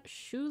front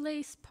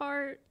shoelace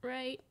part,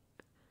 right?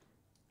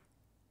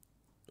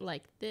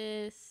 Like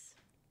this.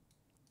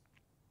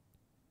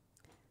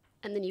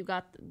 And then you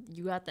got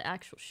the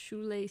actual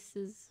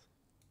shoelaces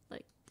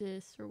like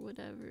this or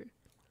whatever.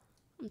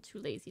 I'm too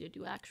lazy to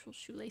do actual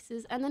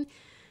shoelaces. And then,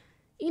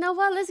 you know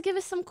what? Let's give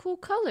it some cool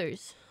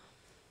colors.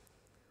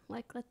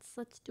 Like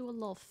let's do a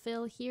little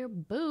fill here.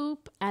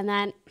 Boop. And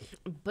then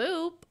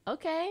boop.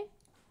 Okay.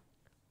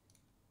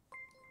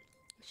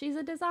 She's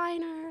a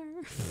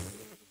designer.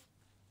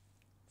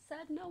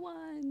 Said no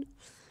one.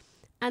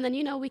 And then,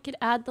 you know, we could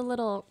add the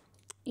little,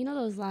 you know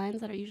those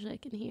lines that are usually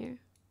like in here?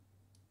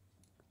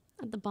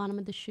 At the bottom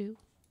of the shoe.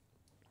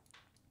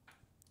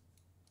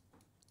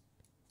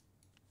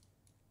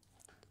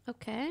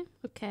 Okay,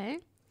 okay.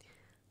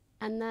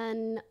 And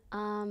then,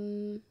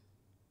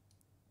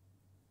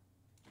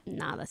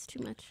 nah, that's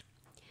too much.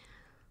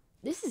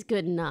 This is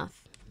good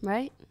enough,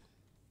 right?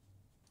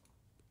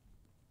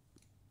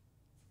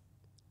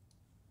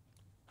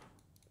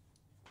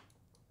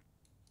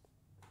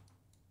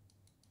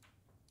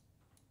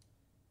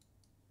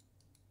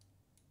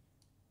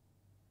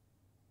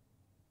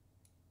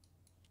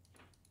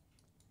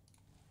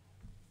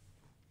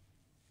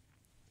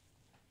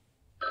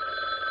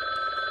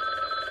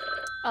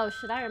 Oh,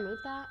 should I remove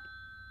that?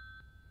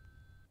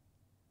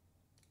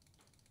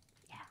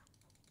 Yeah.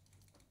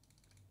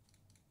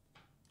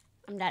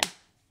 I'm done.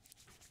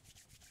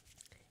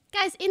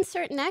 Guys,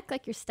 insert neck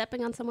like you're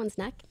stepping on someone's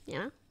neck,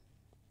 yeah?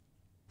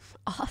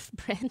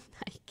 Off-brand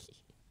Nike.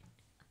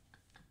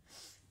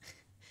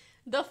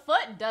 The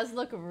foot does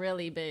look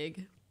really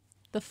big.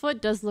 The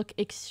foot does look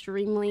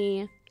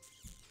extremely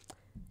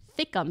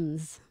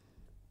thickums.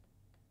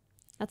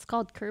 That's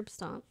called curb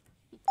stomp.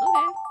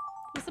 Okay,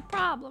 what's the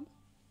problem?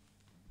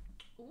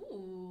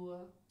 Ooh.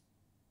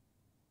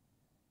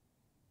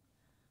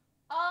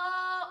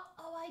 Oh,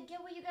 I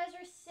get what you guys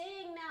are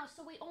saying now.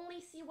 So we only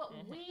see what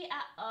we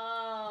at.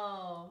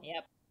 Oh.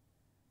 Yep.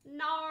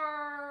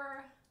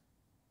 Nar.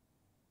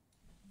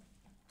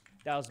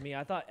 That was me.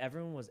 I thought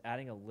everyone was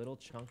adding a little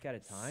chunk at a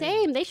time.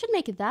 Same. They should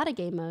make that a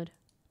game mode.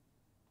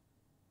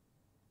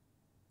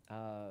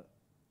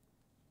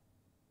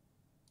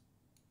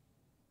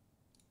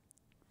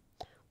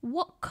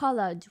 What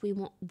color do we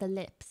want the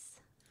lips?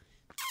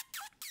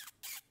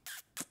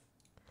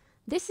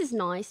 This is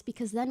nice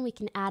because then we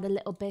can add a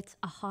little bit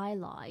of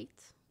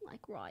highlight.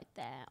 Like right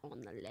there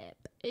on the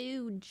lip.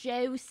 Ooh,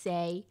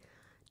 juicy.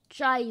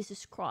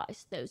 Jesus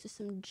Christ, those are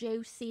some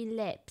juicy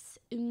lips.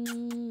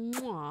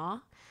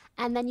 Mwah.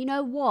 And then you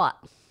know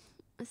what?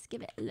 Let's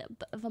give it a little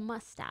bit of a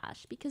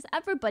mustache because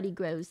everybody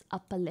grows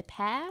upper lip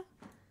hair.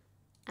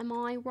 Am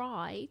I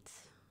right?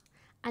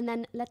 And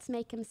then let's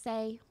make him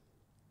say,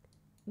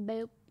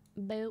 boop,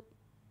 boop.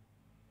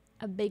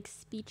 A big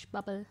speech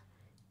bubble.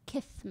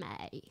 Kiss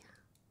me.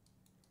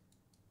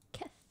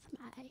 Kiss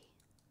me.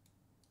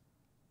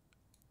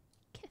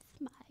 Kiss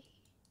me.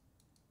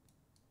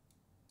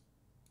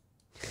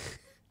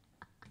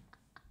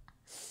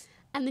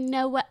 And then you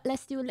know what?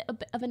 Let's do a little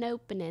bit of an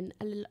opening.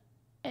 A little,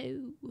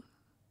 oh,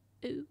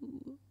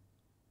 ooh.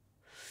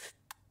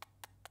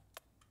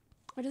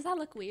 Or does that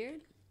look weird?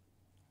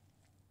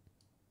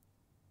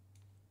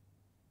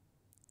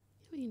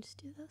 We can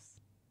just do this.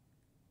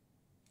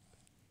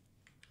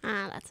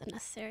 Ah, that's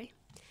unnecessary.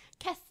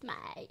 Kiss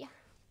me.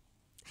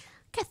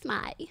 Kiss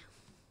me.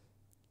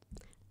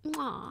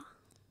 Mwah.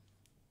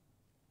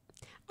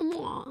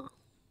 Mwah.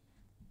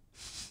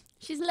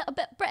 She's a little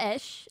bit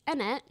British,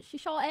 innit? She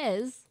sure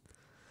is.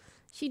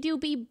 She do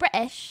be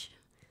British.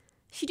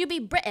 She do be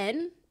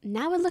Britain.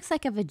 Now it looks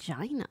like a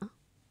vagina.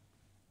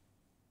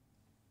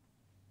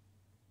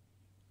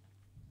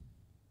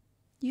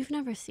 You've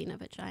never seen a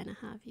vagina,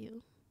 have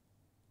you?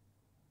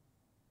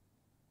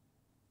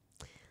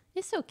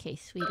 It's okay,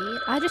 sweetie.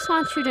 I just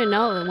want you to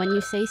know that when you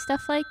say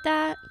stuff like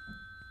that,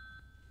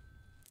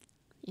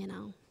 you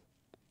know,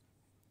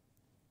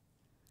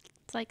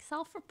 it's like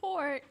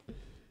self-report.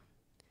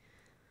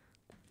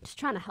 Just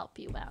trying to help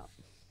you out.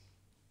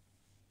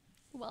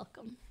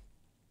 Welcome.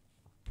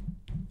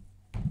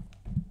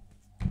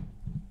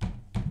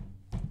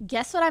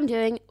 Guess what I'm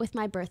doing with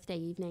my birthday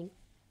evening?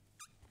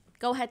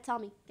 Go ahead, tell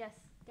me. Guess,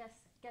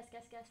 guess, guess,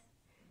 guess, guess.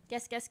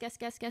 Guess, guess, guess,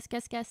 guess, guess,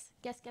 guess, guess.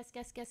 Guess, guess,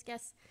 guess, guess,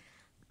 guess.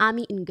 I'm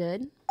eating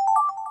good.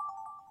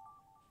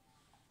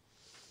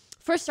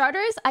 For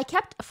starters, I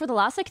kept, for the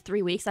last like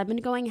 3 weeks, I've been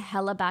going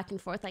hella back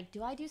and forth. Like,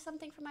 do I do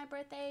something for my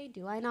birthday?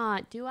 Do I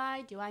not? Do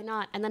I? Do I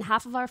not? And then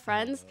half of our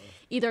friends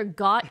either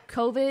got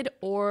COVID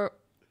or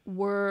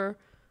were,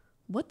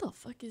 what the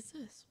fuck is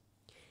this?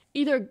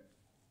 Either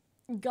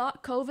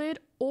got COVID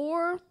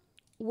or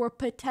were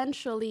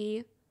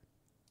potentially,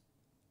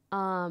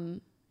 or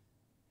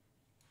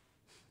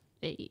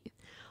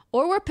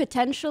were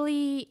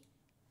potentially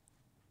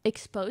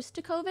exposed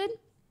to COVID.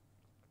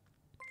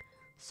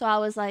 So I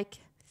was like,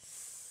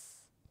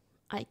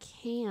 I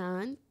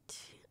can't.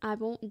 I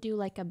won't do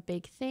like a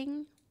big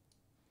thing.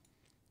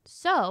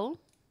 So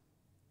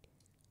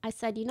I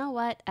said, you know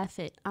what? F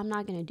it. I'm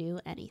not going to do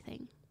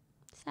anything.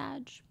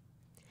 Sag.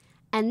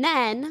 And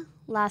then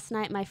last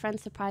night, my friend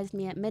surprised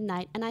me at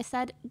midnight and I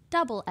said,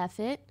 double F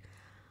it.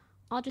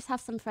 I'll just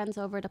have some friends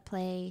over to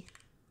play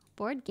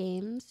board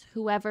games.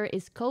 Whoever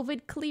is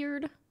COVID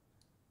cleared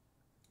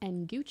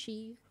and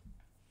Gucci.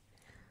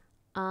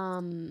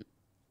 And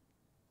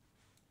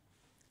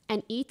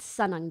eat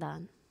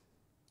sanangdan.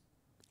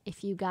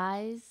 If you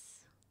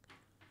guys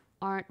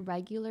aren't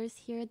regulars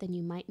here, then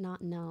you might not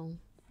know.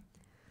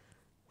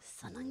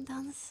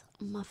 Sanangdan's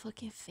my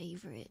fucking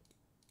favorite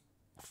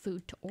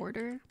food to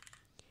order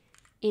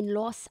in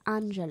Los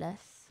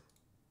Angeles.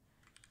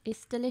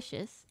 It's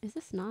delicious. Is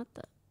this not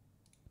the...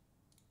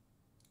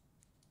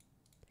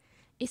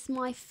 It's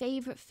my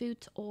favorite food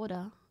to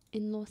order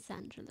in Los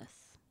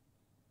Angeles.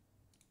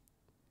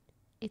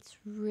 It's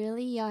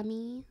really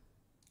yummy.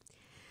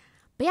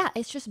 But yeah,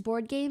 it's just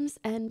board games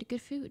and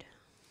good food.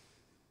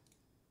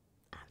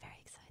 I'm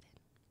very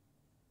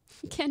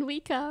excited. Can we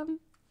come?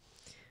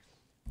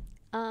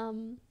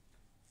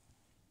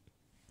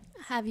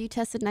 Have you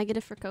tested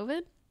negative for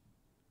COVID?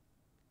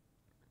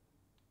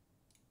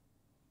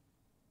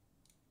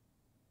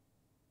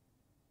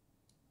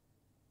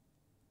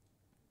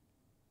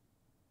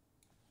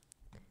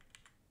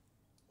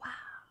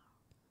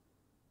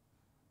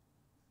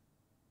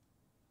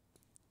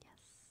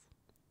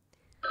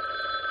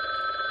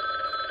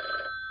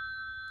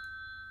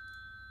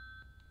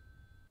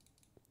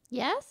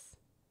 Yes?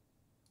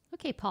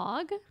 Okay,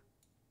 Pog.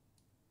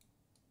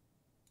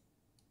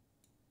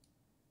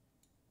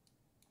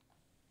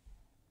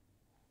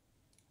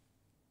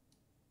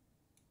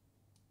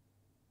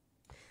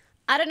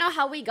 I don't know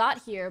how we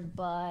got here,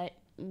 but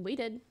we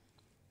did.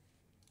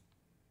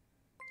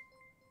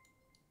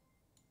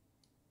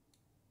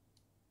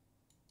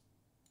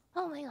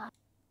 Oh my god.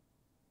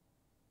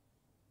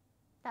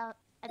 That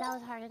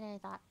was harder than I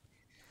thought.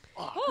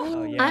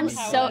 Oh, yeah, I'm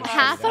so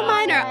half of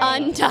mine are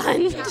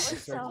undone.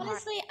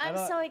 Honestly, I'm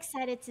so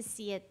excited to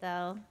see it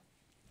though.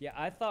 Yeah,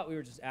 I thought we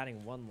were just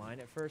adding one line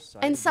at first. So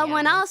And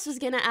someone else was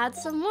gonna add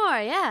some more.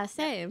 Yeah,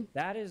 same.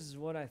 That is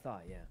what I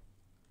thought. Yeah.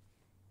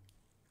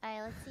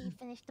 Alright, let's see.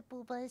 Finish the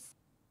boobas.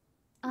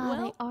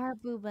 Oh, they are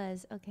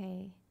boobas.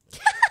 Okay.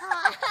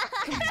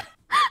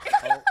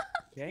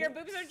 Okay. Your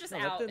boobs are just No,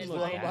 that out. didn't in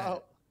look my bad. eye.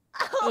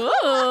 Ooh.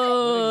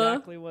 What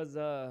exactly was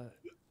Oh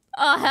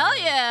hell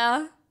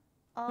yeah.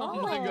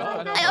 Oh my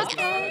god.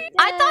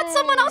 I thought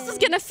someone else was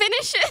gonna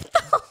finish it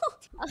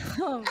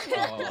though.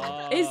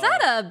 Is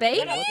that a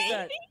baby?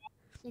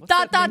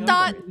 Dot dot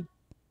dot.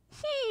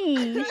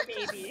 Wait,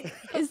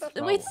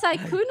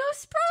 Sykkuno So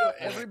sprout?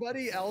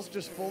 everybody else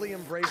just fully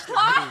embraced it.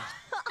 Oh,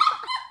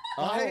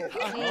 What? He's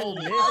She's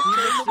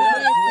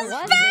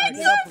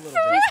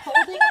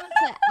holding on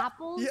to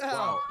apples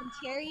Yeah. and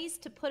cherries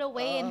to put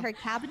away in her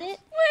cabinet.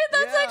 Wait,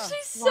 that's Yeah.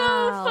 actually so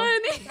Wow.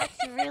 funny.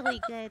 That's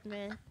really good,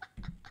 man.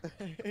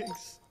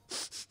 Thanks.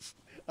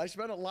 I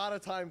spent a lot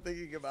of time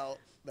thinking about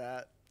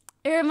that.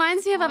 It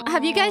reminds me of,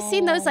 have you guys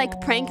seen those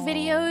like prank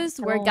videos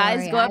where Don't guys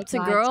worry, go I up to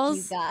got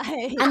girls you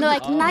guys. and they're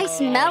like,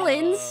 nice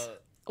melons?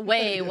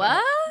 Wait,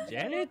 what?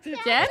 Janet?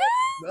 Janet?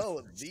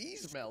 No,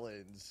 these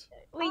melons.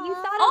 Wait, you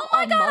thought Oh of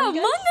my god, Among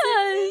Us? Among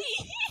Us!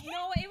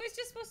 No, it was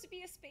just supposed to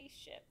be a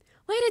spaceship.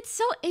 Wait, it's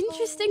so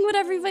interesting what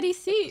everybody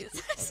sees.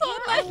 So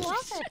I much.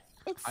 love it.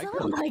 It's so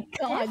Oh my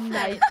god,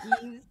 different.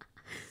 Nikes.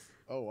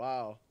 Oh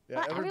wow. Yeah,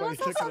 But everybody everyone's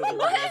took it also as a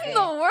What real in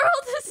the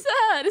world is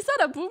that? Is that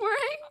a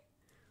boomerang?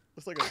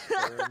 Looks like a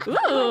sperm.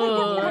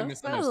 Ooh, I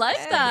misunderstood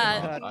like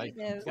that. I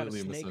Got a completely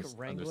snake misunderstood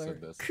wrangler.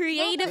 this.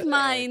 Creative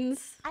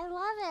minds. I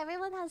love it.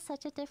 Everyone has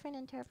such a different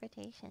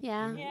interpretation.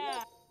 Yeah.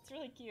 Yeah, it's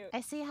really cute.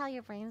 I see how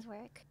your brains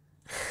work.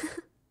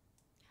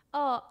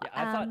 Oh, Yeah,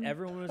 I thought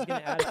everyone was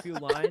gonna add a few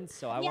lines,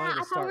 so I yeah, wanted I to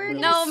thought start. we were really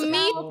No,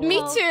 slow. me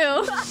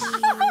too.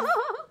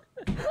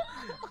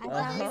 I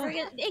thought we were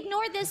gonna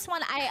ignore this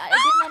one. I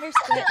didn't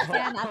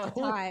understand at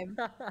the time.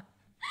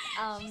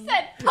 She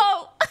said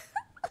Pope.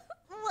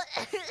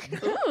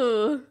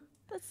 Ooh.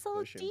 That's so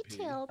Pushing P.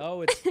 detailed.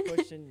 Oh, it's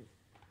pushing.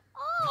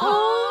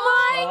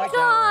 Oh I my like that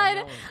one. god.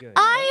 That one's good.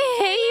 I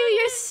hate you.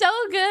 You're so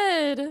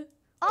good.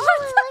 Oh,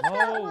 I like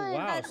that Oh one.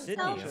 wow, That's Sydney.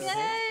 so okay.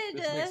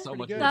 good. This makes so Pretty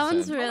much good. more That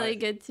one's sense. really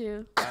good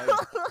too. I,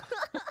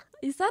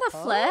 Is that a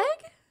flag?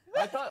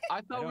 I thought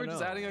we don't were just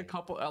know. adding a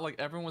couple. Like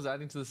everyone was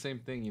adding to the same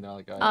thing, you know.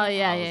 Like Oh,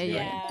 yeah, I was yeah, getting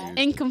yeah.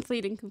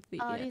 confused.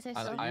 Incomplete. Oh, Yeah. these are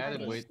so I added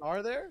funny. wait.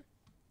 Are there?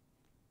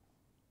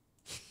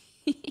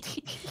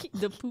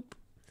 The poop.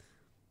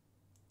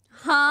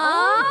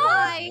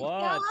 Huh?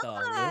 What the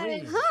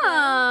Lily?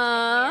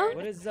 Huh?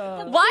 What is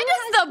Why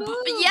does the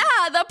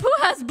the poo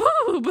has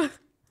boob?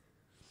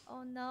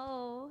 Oh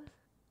no.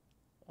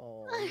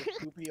 Oh,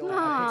 poopy old I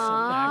picked some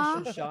Aw.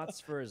 action shots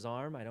for his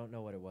arm. I don't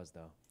know what it was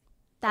though.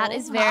 That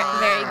is very,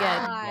 very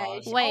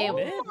gosh. good. Wait,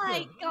 Oh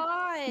my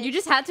god. you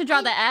just had to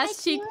draw the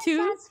ass cheek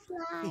too?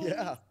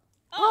 Yeah.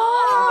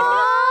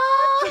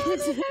 Oh!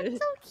 That's so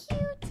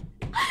cute.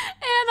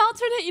 An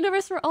alternate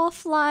universe where all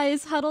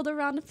flies huddled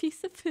around a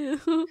piece of poo.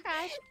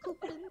 Crash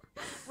pooping.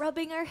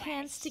 Rubbing our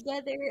hands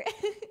together.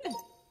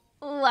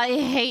 Oh, I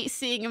hate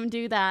seeing them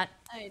do that.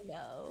 I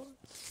know.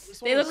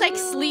 They look like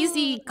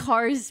sleazy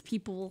car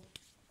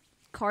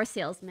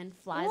salesmen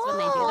flies when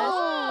they do this.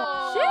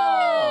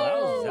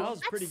 Oh, that was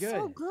pretty good.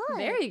 So good.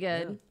 Very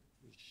good.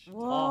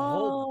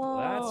 Oh,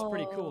 that's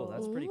pretty cool.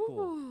 That's pretty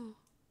cool.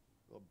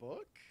 The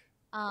book?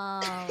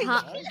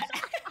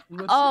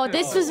 Oh,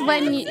 this was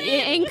when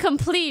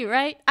incomplete,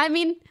 right? I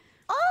mean,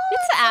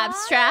 it's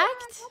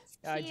abstract.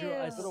 Yeah, I drew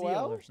a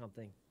seal or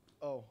something.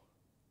 Oh.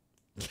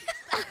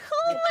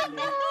 Oh my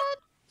god.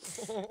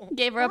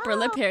 Gave her up her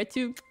lip hair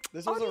too.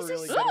 This was a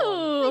really good Wait,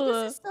 Ooh.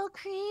 this is so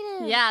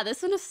creative. Yeah,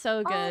 this one is so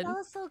Oh, good. that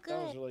was so good.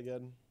 That was really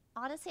good.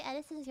 Honestly,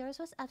 Edison's yours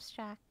was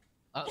abstract.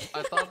 I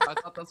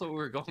thought that's what we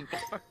were going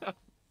for.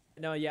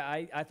 No, yeah,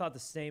 I thought the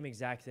same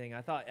exact thing.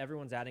 I thought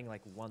everyone's adding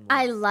like one line.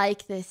 I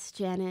like this,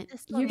 Janet.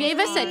 This You one gave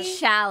was us a nice.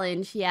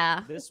 challenge,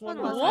 yeah. This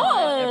one was was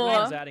Whoa.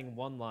 everyone's adding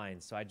one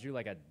line, so I drew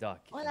like a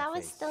duck. Well, in that the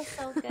was face. still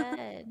so good.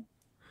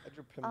 I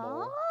drew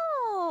pinball.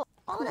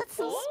 Oh, that's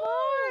so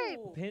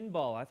smart.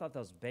 Pinball. I thought that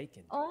was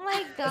bacon. Oh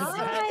my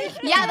god.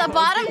 Yeah, the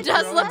bottom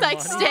does look like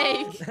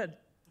Money? steak.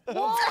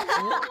 Whoa.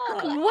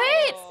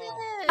 Wait,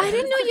 I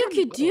didn't know you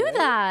could do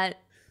that.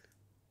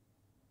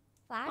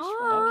 Flash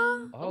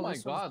Oh, Oh my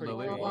this one's god, pretty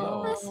Lily. cool.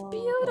 Wow. that's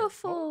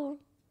beautiful.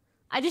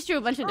 I just drew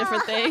a bunch of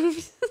different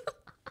things.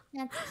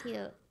 That's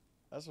cute.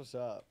 That's what's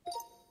up.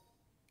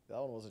 That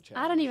one was a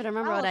challenge. I don't even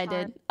remember That what was I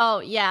did. hard. Oh,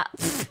 yeah.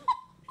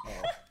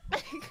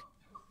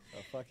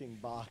 A fucking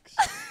box.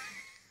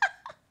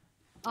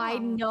 I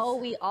know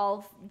we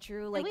all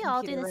drew like we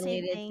all do the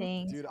same computer-related thing.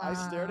 things. Dude, I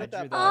stared I at drew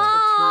that that. box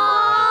for 2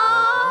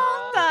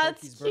 Oh, hours.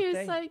 that's Poki's cute,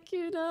 birthday.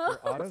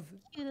 Sykkuno. For Autumn?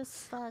 Cute as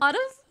fuck.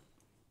 Autumn?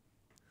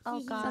 Oh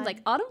god. Sounds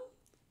like autumn?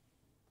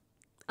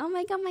 Oh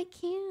my god, my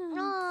cam.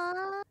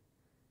 Aww.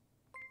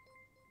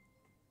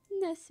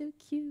 That's so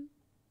cute.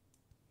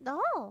 No.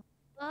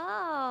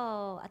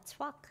 Oh, a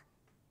truck.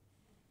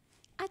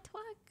 I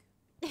twag.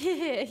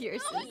 You're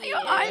so cute. Your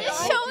art is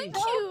so cute.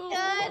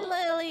 Good,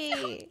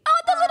 Lily.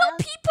 Oh, the little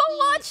people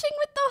watching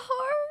with the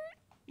heart.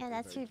 Yeah,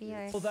 that's your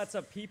viewers. Oh, that's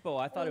a peepo.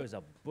 I thought it was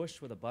a bush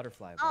with a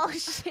butterfly. Oh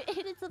shit,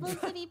 it's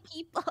supposed to be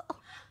people.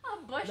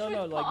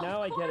 No, like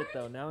now I get it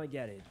though. Now I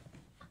get it.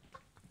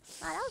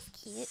 Oh, that was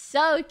cute.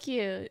 So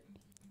cute.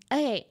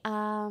 Okay,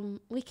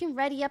 we can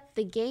ready up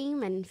the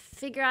game and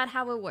figure out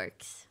how it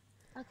works.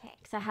 Okay.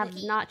 Because I have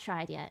not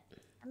tried yet.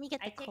 Let me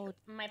get the I take code.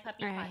 my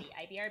puppy Alright.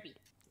 potty. IBRB.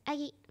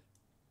 Okay.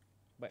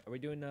 Wait, are we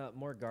doing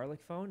more garlic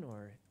phone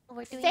or?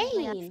 We're doing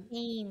Fane.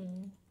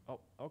 Fane.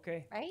 Oh,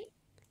 okay. Right?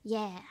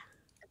 Yeah.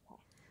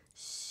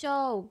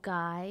 So,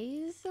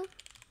 guys.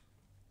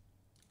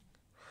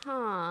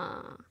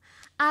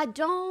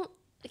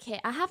 Okay,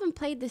 I haven't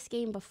played this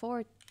game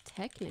before,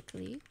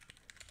 technically.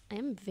 I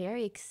am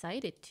very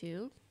excited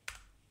to.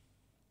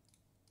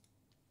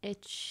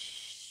 It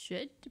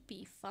should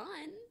be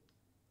fun.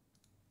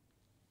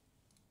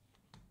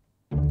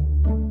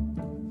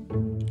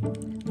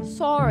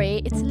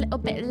 Sorry, it's a little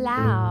bit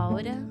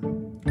loud.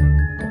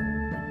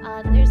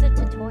 There's a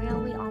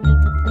tutorial we all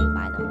need to play,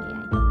 by the way.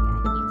 I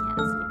think you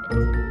can't skip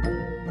it.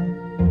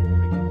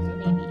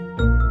 Maybe.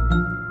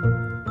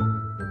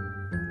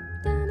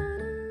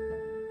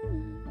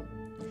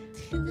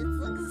 This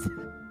looks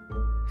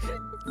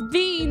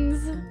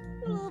Beans.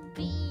 little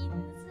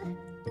beans.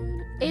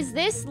 Is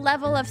this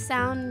level of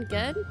sound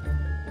good?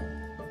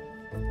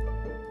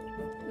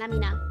 Let me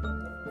know.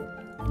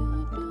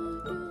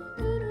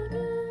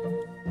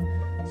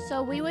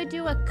 So we would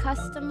do a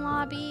custom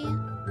lobby.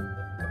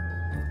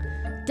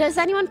 Does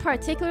anyone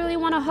particularly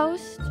want to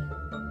host?